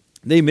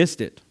they missed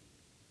it.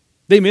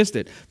 They missed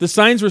it. The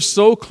signs were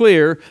so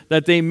clear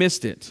that they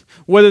missed it.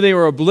 Whether they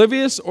were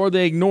oblivious or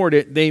they ignored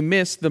it, they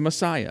missed the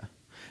Messiah.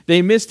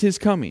 They missed his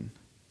coming.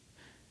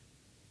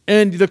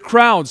 And the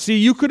crowd, see,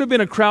 you could have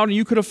been a crowd and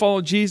you could have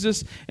followed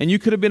Jesus and you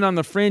could have been on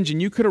the fringe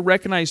and you could have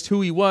recognized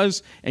who he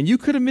was and you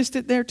could have missed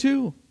it there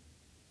too.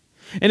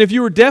 And if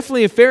you were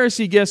definitely a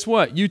Pharisee, guess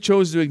what? You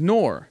chose to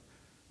ignore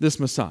this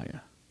Messiah.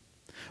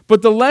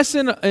 But the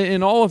lesson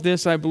in all of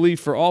this, I believe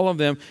for all of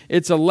them,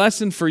 it's a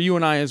lesson for you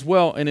and I as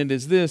well, and it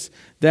is this,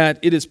 that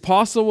it is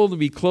possible to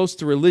be close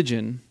to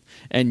religion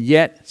and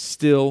yet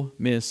still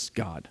miss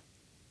God.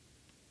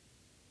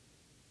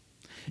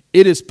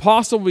 It is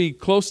possible to be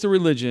close to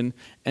religion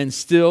and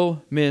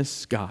still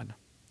miss God.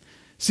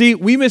 See,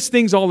 we miss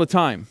things all the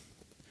time.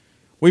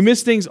 We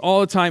miss things all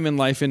the time in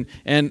life.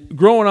 And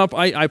growing up,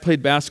 I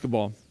played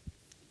basketball.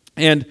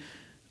 And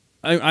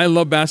I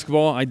love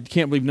basketball. I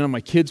can't believe none of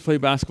my kids play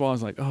basketball. I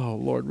was like, oh,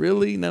 Lord,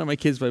 really? None of my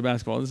kids play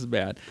basketball. This is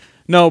bad.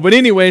 No, but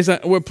anyways,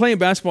 we're playing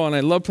basketball, and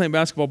I love playing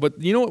basketball. But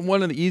you know what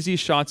one of the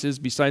easiest shots is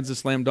besides the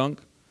slam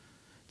dunk?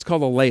 It's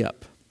called a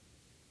layup.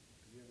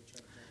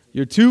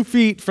 You're 2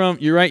 feet from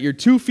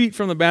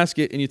the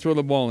basket, and you throw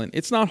the ball in.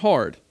 It's not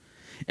hard.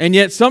 And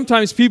yet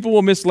sometimes people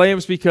will miss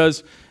layups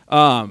because,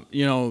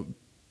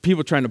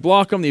 people are trying to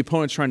block them, the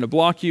opponent's trying to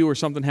block you, or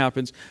something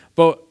happens.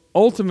 But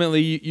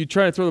ultimately you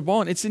try to throw the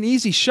ball, and it's an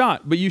easy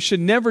shot, but you should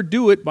never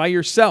do it by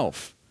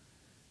yourself.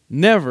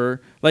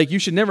 Never. Like, you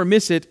should never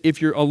miss it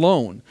if you're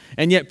alone.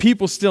 And yet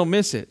people still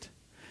miss it.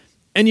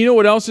 And you know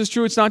what else is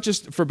true? It's not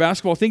just for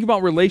basketball. Think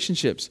about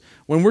relationships.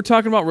 When we're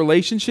talking about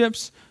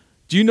relationships,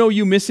 do you know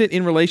you miss it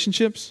in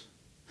relationships?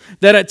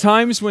 That at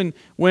times when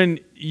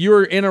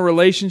you're in a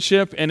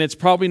relationship and it's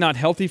probably not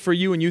healthy for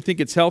you and you think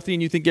it's healthy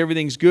and you think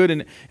everything's good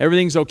and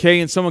everything's okay,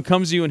 and someone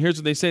comes to you and here's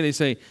what they say. They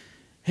say,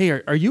 hey,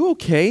 are you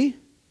okay?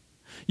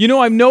 You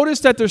know, I've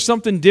noticed that there's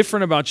something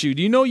different about you.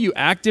 Do you know you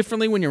act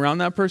differently when you're around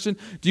that person?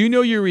 Do you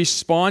know you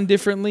respond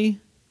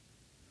differently?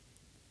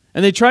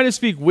 And they try to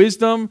speak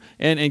wisdom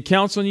and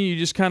counsel on you. You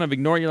just kind of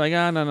ignore it. You're like,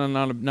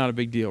 no, not a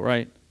big deal,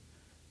 right?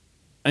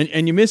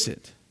 And you miss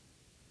it.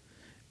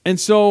 And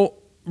so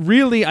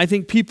really, I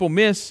think people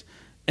miss,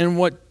 and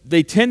what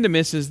they tend to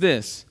miss is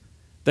this,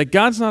 that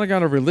God's not a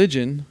God of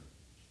religion.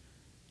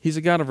 He's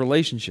a God of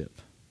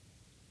relationship.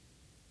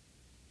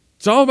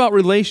 It's all about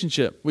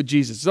relationship with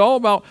Jesus. It's all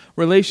about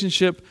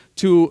relationship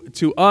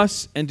to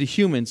us and to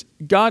humans.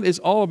 God is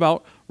all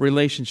about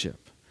relationship.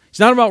 It's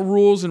not about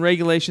rules and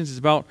regulations. It's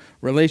about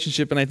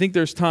relationship. And I think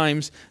there's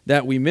times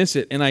that we miss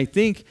it. And I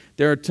think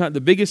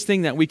the biggest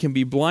thing that we can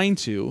be blind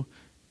to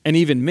and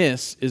even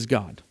miss is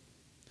God.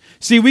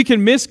 See, we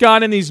can miss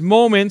God in these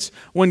moments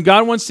when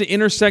God wants to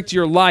intersect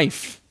your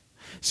life.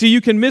 See,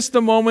 you can miss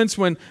the moments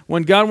when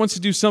God wants to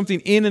do something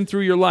in and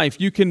through your life.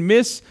 You can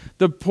miss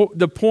the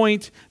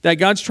point that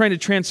God's trying to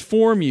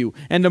transform you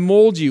and to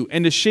mold you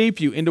and to shape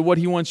you into what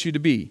He wants you to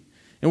be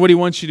and what He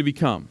wants you to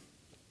become.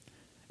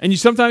 And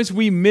sometimes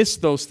we miss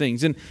those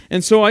things.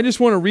 And so I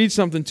just want to read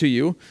something to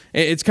you.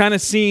 It's kind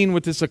of seen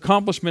with this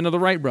accomplishment of the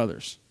Wright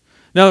brothers.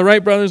 Now, the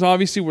Wright brothers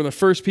obviously were the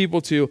first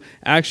people to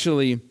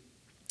actually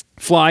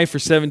fly for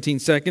 17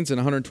 seconds and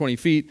 120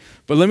 feet.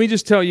 But let me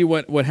just tell you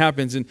what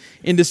happens.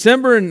 In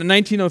December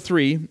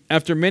 1903,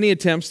 after many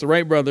attempts, the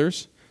Wright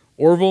brothers,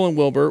 Orville and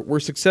Wilbur,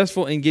 were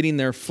successful in getting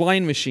their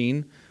flying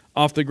machine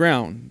off the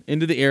ground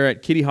into the air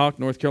at Kitty Hawk,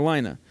 North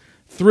Carolina.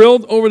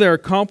 Thrilled over their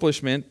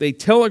accomplishment, they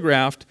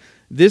telegraphed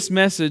this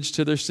message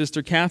to their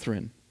sister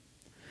Catherine.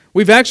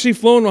 We've actually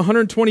flown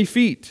 120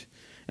 feet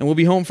and we'll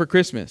be home for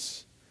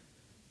Christmas.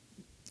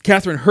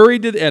 Catherine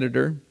hurried to the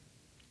editor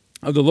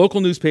of the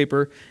local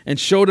newspaper and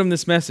showed him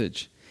this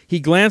message. He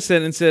glanced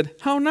at it and said,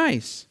 how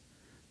nice.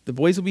 The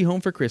boys will be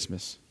home for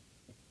Christmas.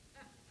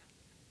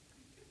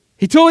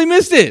 He totally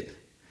missed it.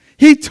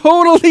 He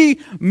totally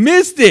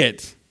missed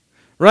it.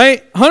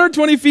 Right?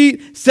 120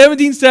 feet,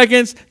 17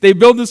 seconds, they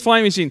build this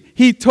flying machine.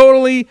 He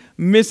totally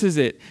misses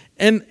it.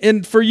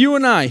 And for you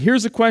and I,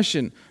 here's a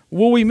question.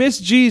 Will we miss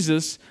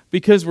Jesus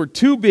because we're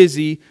too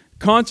busy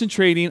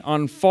concentrating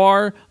on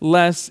far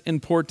less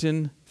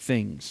important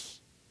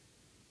things?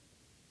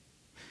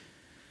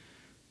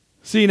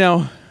 See,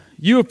 now,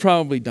 you have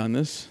probably done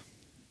this.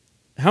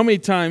 How many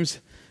times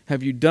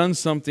have you done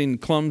something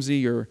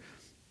clumsy or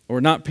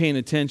not paying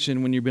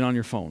attention when you've been on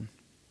your phone?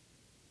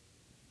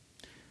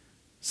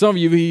 Some of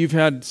you, you've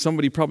had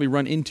somebody probably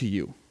run into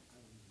you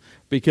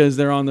because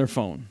they're on their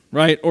phone,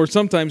 right? Or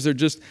sometimes they're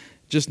just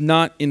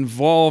not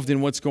involved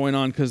in what's going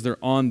on because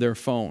they're on their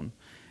phone.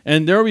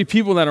 And there will be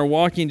people that are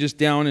walking just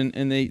down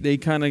and they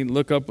kind of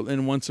look up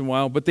in once in a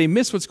while, but they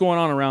miss what's going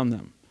on around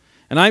them.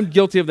 And I'm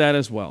guilty of that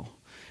as well.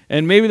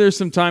 And maybe there's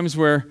some times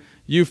where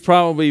you've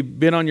probably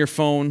been on your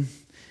phone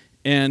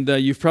and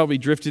you've probably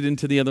drifted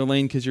into the other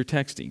lane because you're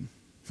texting,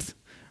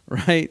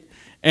 right?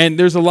 And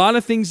there's a lot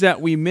of things that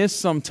we miss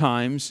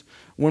sometimes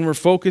when we're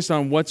focused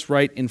on what's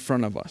right in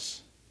front of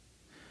us.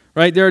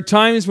 Right? There are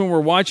times when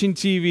we're watching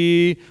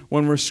TV,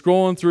 when we're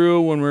scrolling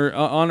through, when we're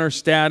on our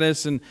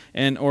status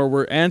or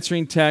we're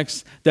answering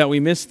texts that we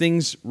miss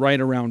things right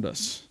around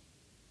us.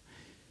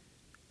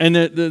 And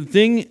the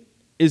thing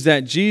is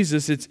that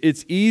Jesus,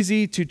 it's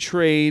easy to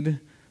trade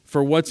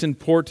for what's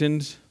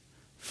important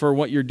for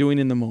what you're doing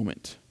in the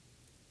moment.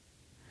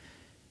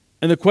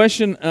 And the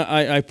question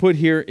I put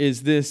here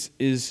is this,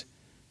 is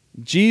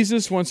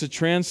Jesus wants to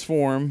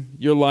transform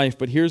your life,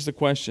 but here's the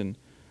question.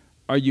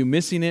 Are you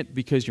missing it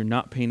because you're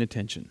not paying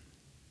attention?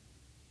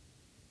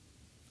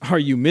 Are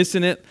you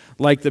missing it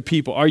like the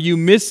people? Are you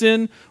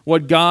missing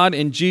what God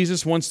and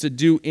Jesus wants to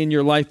do in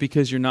your life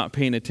because you're not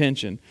paying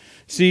attention?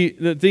 See,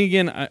 the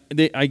thing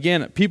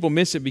again, people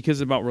miss it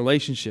because it's about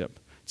relationship.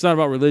 It's not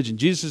about religion.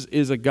 Jesus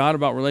is a God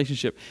about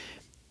relationship.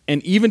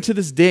 And even to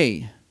this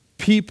day,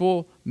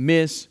 people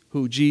miss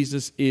who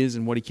Jesus is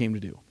and what He came to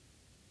do.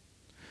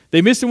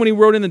 They missed it when He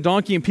rode in the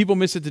donkey, and people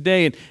miss it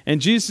today. And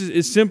Jesus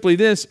is simply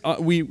this.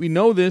 We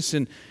know this,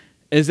 and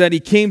is that He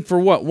came for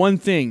what? One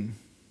thing.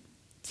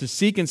 To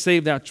seek and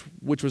save that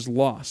which was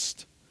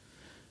lost.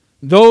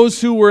 Those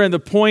who were at the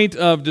point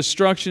of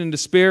destruction and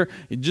despair,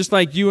 just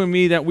like you and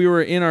me, that we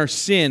were in our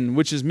sin,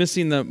 which is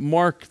missing the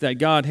mark that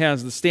God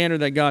has, the standard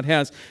that God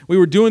has. We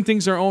were doing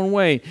things our own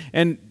way.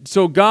 And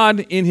so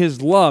God, in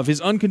His love, His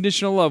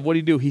unconditional love, what did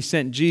He do? He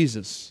sent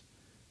Jesus.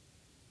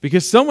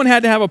 Because someone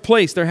had to have a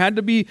place. There had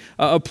to be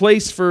a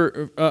place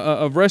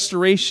of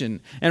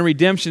restoration and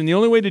redemption. And the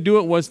only way to do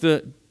it was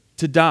to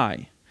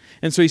die.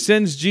 And so He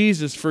sends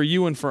Jesus for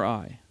you and for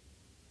I.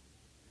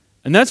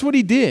 And that's what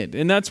he did,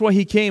 and that's why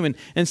he came.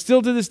 And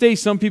still to this day,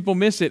 some people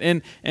miss it.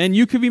 And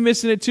you could be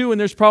missing it too,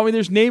 and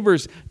there's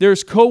neighbors,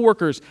 there's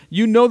coworkers.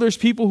 You know there's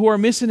people who are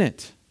missing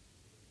it.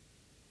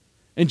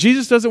 And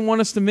Jesus doesn't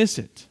want us to miss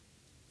it.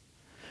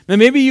 Now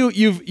maybe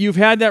you've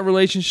had that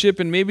relationship,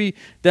 and maybe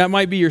that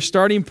might be your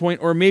starting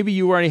point, or maybe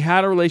you already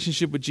had a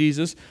relationship with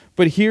Jesus,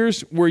 but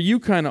here's where you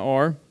kind of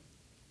are,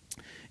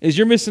 is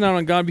you're missing out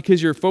on God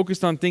because you're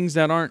focused on things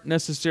that aren't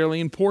necessarily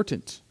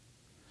important.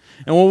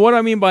 And well, what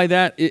I mean by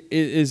that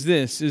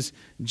is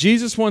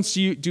Jesus wants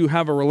you to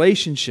have a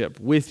relationship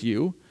with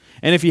you.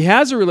 And if he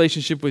has a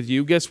relationship with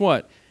you, guess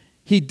what?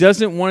 He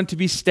doesn't want it to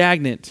be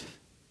stagnant.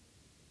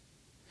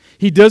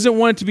 He doesn't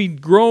want it to be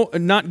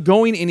not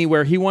going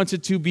anywhere. He wants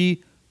it to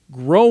be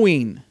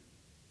growing.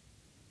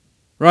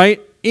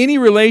 Right? Any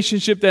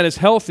relationship that is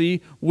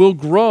healthy will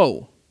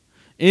grow.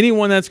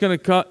 Anyone that's going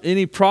to cut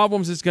any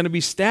problems is going to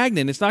be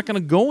stagnant. It's not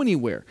going to go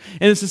anywhere.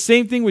 And it's the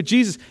same thing with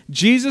Jesus.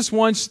 Jesus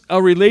wants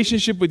a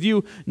relationship with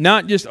you,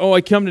 not just,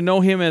 I come to know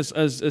him as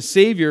a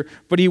Savior,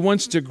 but he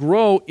wants to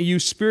grow you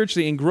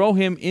spiritually and grow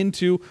him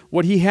into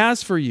what he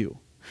has for you.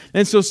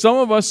 And so some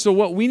of us,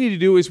 what we need to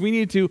do is we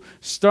need to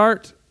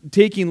start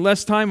taking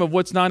less time of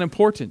what's not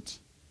important.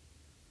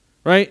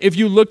 Right? If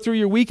you look through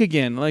your week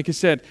again, like I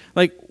said,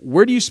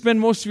 where do you spend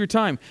most of your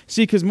time?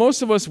 See, because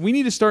most of us, we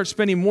need to start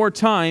spending more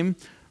time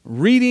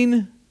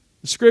reading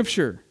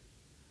Scripture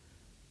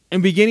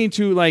and beginning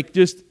to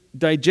just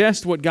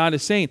digest what God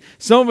is saying.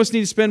 Some of us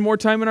need to spend more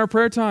time in our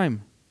prayer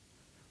time.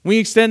 We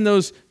extend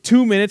those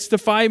 2 minutes to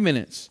 5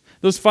 minutes,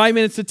 those 5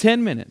 minutes to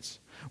 10 minutes.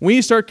 We need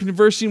to start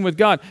conversing with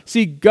God.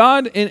 See,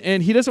 God,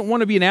 and he doesn't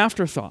want to be an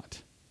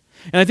afterthought.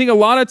 And I think a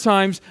lot of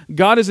times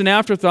God is an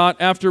afterthought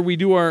after we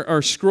do our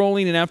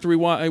scrolling, and after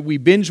we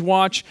binge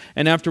watch,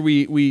 and after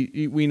we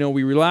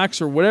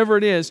relax or whatever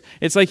it is.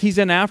 It's like he's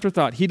an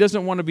afterthought. He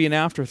doesn't want to be an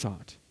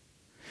afterthought.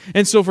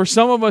 And so for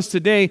some of us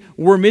today,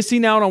 we're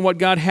missing out on what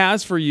God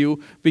has for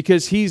you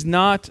because he's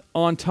not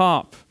on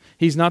top.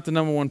 He's not the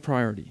number one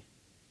priority.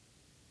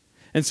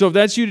 And so if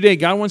that's you today,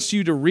 God wants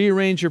you to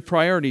rearrange your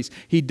priorities.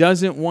 He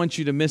doesn't want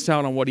you to miss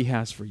out on what he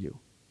has for you.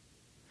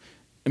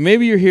 And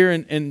maybe you're here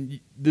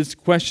and this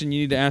question you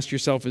need to ask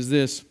yourself is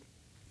this.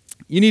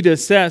 You need to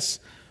assess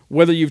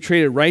whether you've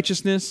traded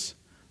righteousness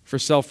for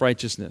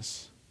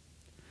self-righteousness.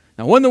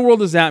 Now, what in the world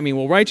does that mean?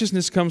 Well,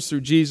 righteousness comes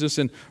through Jesus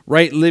and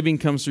right living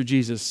comes through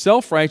Jesus.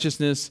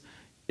 Self-righteousness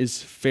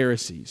is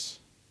Pharisees.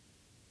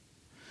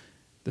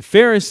 The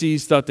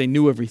Pharisees thought they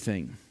knew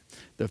everything.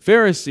 The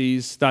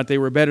Pharisees thought they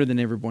were better than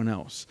everyone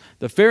else.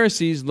 The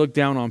Pharisees looked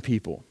down on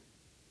people.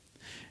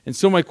 And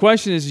so my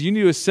question is, you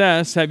need to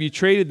assess, have you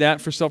traded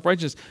that for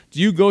self-righteousness? Do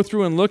you go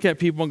through and look at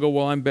people and go,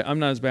 well, I'm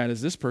not as bad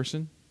as this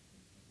person.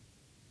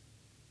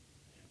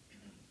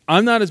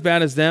 I'm not as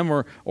bad as them,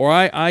 or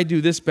I do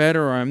this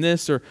better, or I'm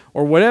this, or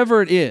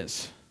whatever it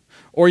is.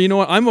 Or you know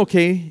what, I'm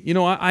okay.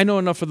 I know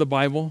enough of the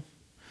Bible.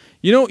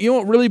 You know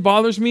what really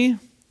bothers me?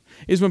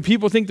 Is when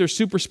people think they're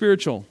super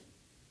spiritual.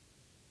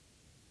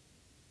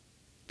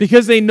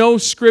 Because they know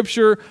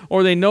Scripture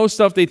or they know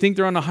stuff, they think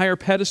they're on a higher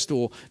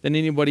pedestal than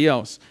anybody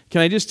else.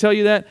 Can I just tell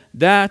you that?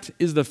 That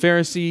is the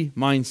Pharisee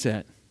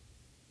mindset.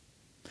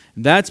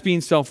 That's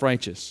being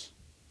self-righteous.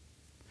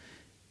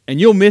 And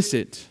you'll miss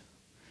it.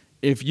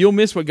 You'll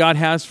miss what God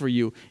has for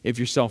you if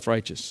you're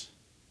self-righteous.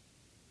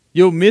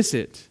 You'll miss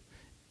it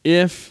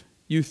if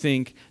you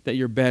think that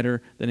you're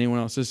better than anyone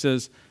else. It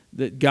says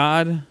that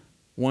God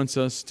wants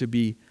us to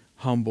be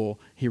humble.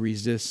 He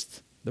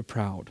resists the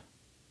proud.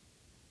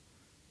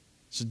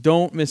 So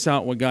don't miss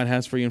out what God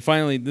has for you. And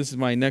finally, this is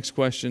my next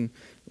question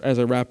as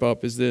I wrap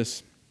up, is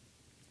this.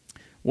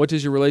 What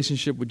does your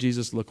relationship with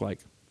Jesus look like?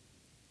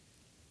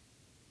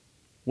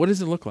 What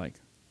does it look like?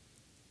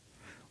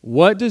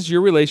 What does your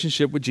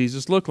relationship with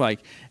Jesus look like?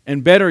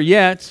 And better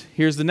yet,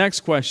 here's the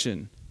next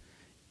question.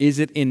 Is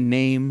it in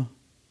name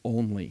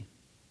only?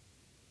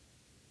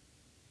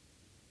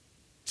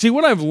 See,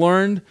 what I've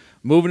learned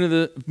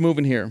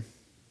moving here,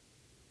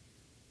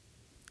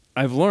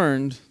 I've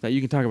learned that you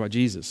can talk about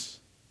Jesus.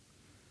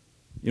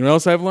 You know what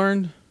else I've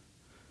learned?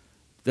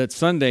 That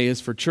Sunday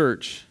is for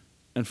church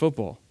and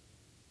football.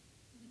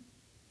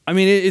 I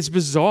mean, it's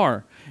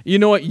bizarre. You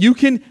know what? You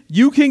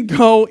can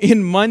go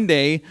in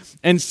Monday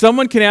and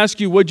someone can ask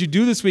you, what'd you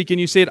do this week? And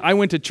you say, I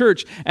went to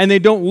church. And they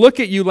don't look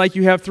at you like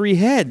you have 3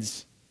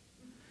 heads.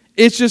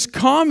 It's just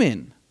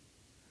common.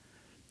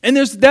 And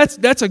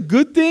that's a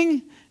good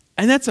thing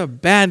and that's a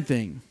bad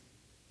thing.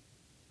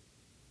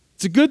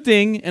 It's a good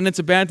thing and it's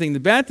a bad thing.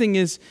 The bad thing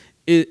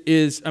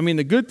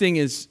the good thing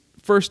is,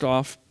 first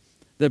off,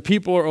 that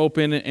people are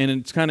open and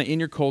it's kind of in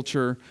your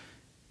culture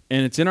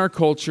and it's in our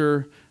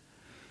culture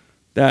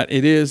that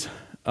it is,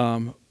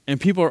 and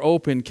people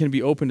can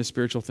be open to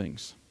spiritual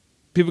things.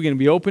 People can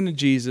be open to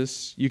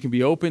Jesus. You can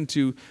be open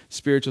to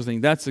spiritual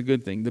things. That's a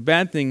good thing. The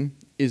bad thing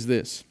is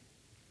this.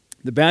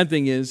 The bad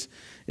thing is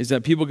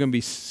that people can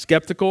be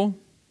skeptical.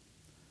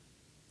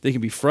 They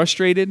can be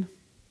frustrated.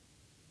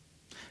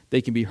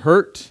 They can be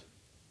hurt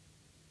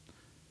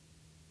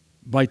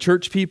by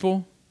church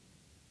people.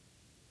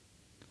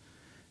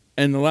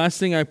 And the last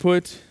thing I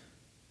put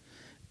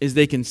is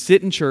they can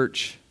sit in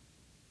church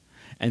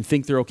and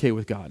think they're okay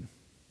with God.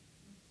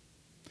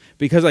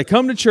 Because I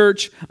come to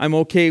church, I'm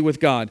okay with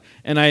God.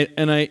 And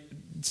I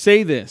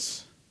say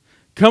this,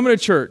 coming to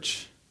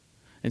church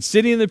and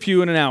sitting in the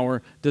pew in an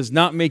hour does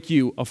not make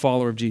you a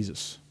follower of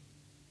Jesus.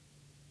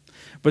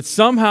 But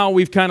somehow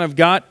we've kind of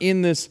got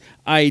in this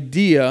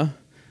idea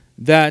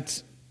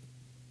that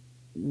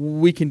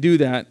we can do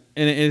that,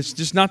 and it's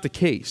just not the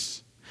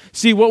case.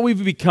 See, what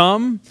we've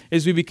become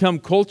is we become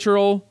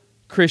cultural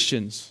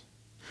Christians.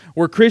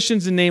 We're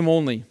Christians in name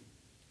only.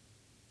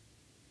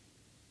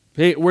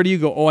 Hey, where do you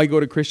go? Oh, I go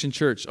to Christian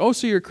church. Oh,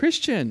 so you're a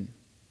Christian.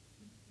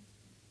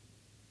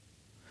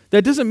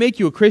 That doesn't make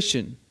you a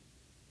Christian.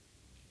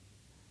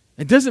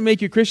 It doesn't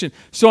make you a Christian.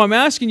 So I'm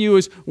asking you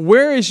is,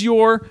 where is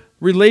your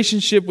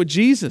relationship with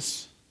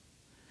Jesus?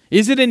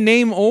 Is it in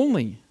name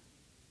only?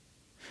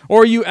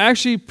 Or are you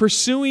actually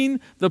pursuing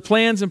the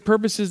plans and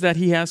purposes that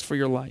He has for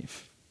your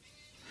life?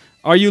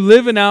 Are you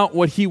living out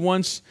what He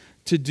wants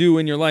to do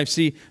in your life?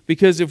 See,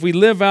 because if we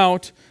live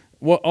out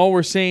what all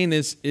we're saying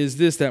is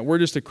this, that we're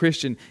just a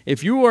Christian.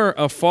 If you're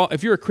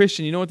a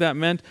Christian, you know what that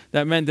meant?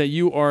 That meant that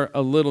you are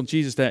a little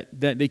Jesus, that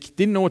they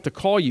didn't know what to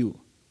call you.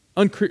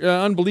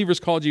 Unbelievers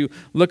called you,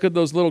 look at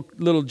those little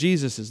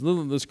Jesuses,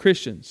 those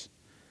Christians.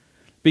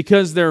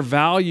 Because their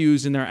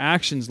values and their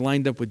actions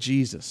lined up with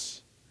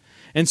Jesus.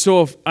 And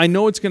so I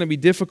know it's going to be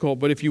difficult,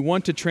 but if you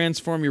want to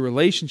transform your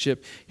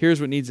relationship,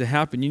 here's what needs to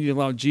happen. You need to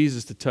allow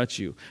Jesus to touch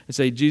you and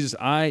say, Jesus,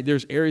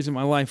 there's areas in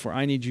my life where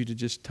I need you to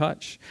just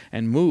touch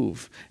and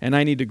move, and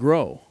I need to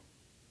grow.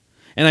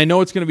 And I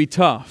know it's going to be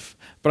tough,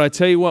 but I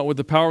tell you what, with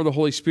the power of the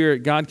Holy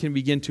Spirit, God can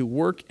begin to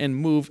work and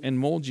move and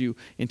mold you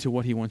into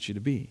what He wants you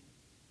to be.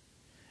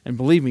 And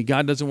believe me,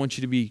 God doesn't want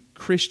you to be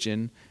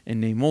Christian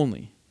in name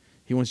only.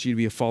 He wants you to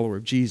be a follower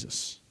of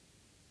Jesus.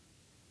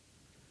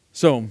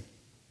 So,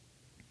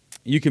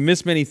 you can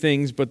miss many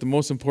things, but the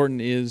most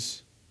important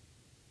is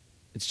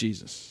it's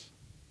Jesus.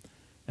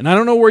 And I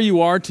don't know where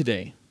you are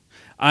today.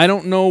 I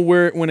don't know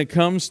where, when it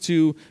comes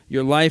to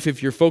your life,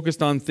 if you're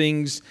focused on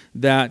things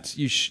that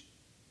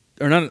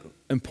are not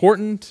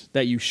important,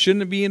 that you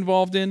shouldn't be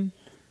involved in.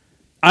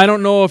 I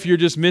don't know if you're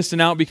just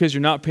missing out because you're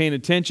not paying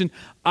attention.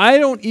 I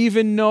don't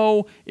even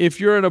know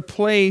if you're at a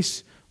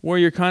place where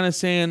you're kind of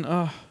saying,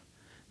 oh,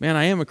 man,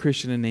 I am a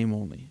Christian in name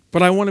only,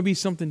 but I want to be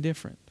something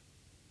different.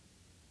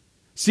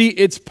 See,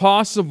 it's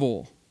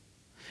possible.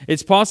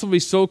 It's possible to be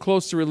so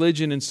close to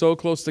religion and so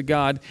close to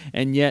God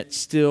and yet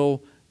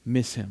still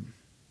miss Him.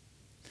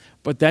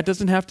 But that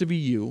doesn't have to be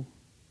you,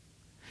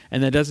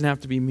 and that doesn't have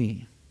to be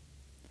me.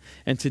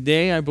 And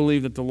today I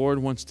believe that the Lord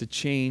wants to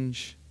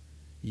change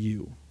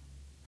you.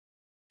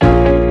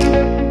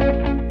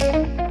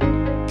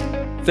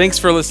 Thanks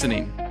for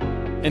listening.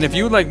 And if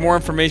you would like more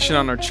information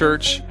on our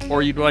church,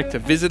 or you'd like to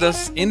visit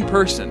us in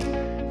person,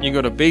 you can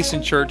go to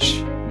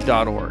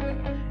basinchurch.org.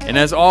 And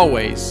as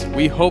always,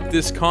 we hope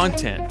this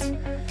content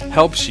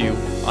helps you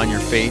on your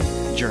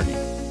faith journey.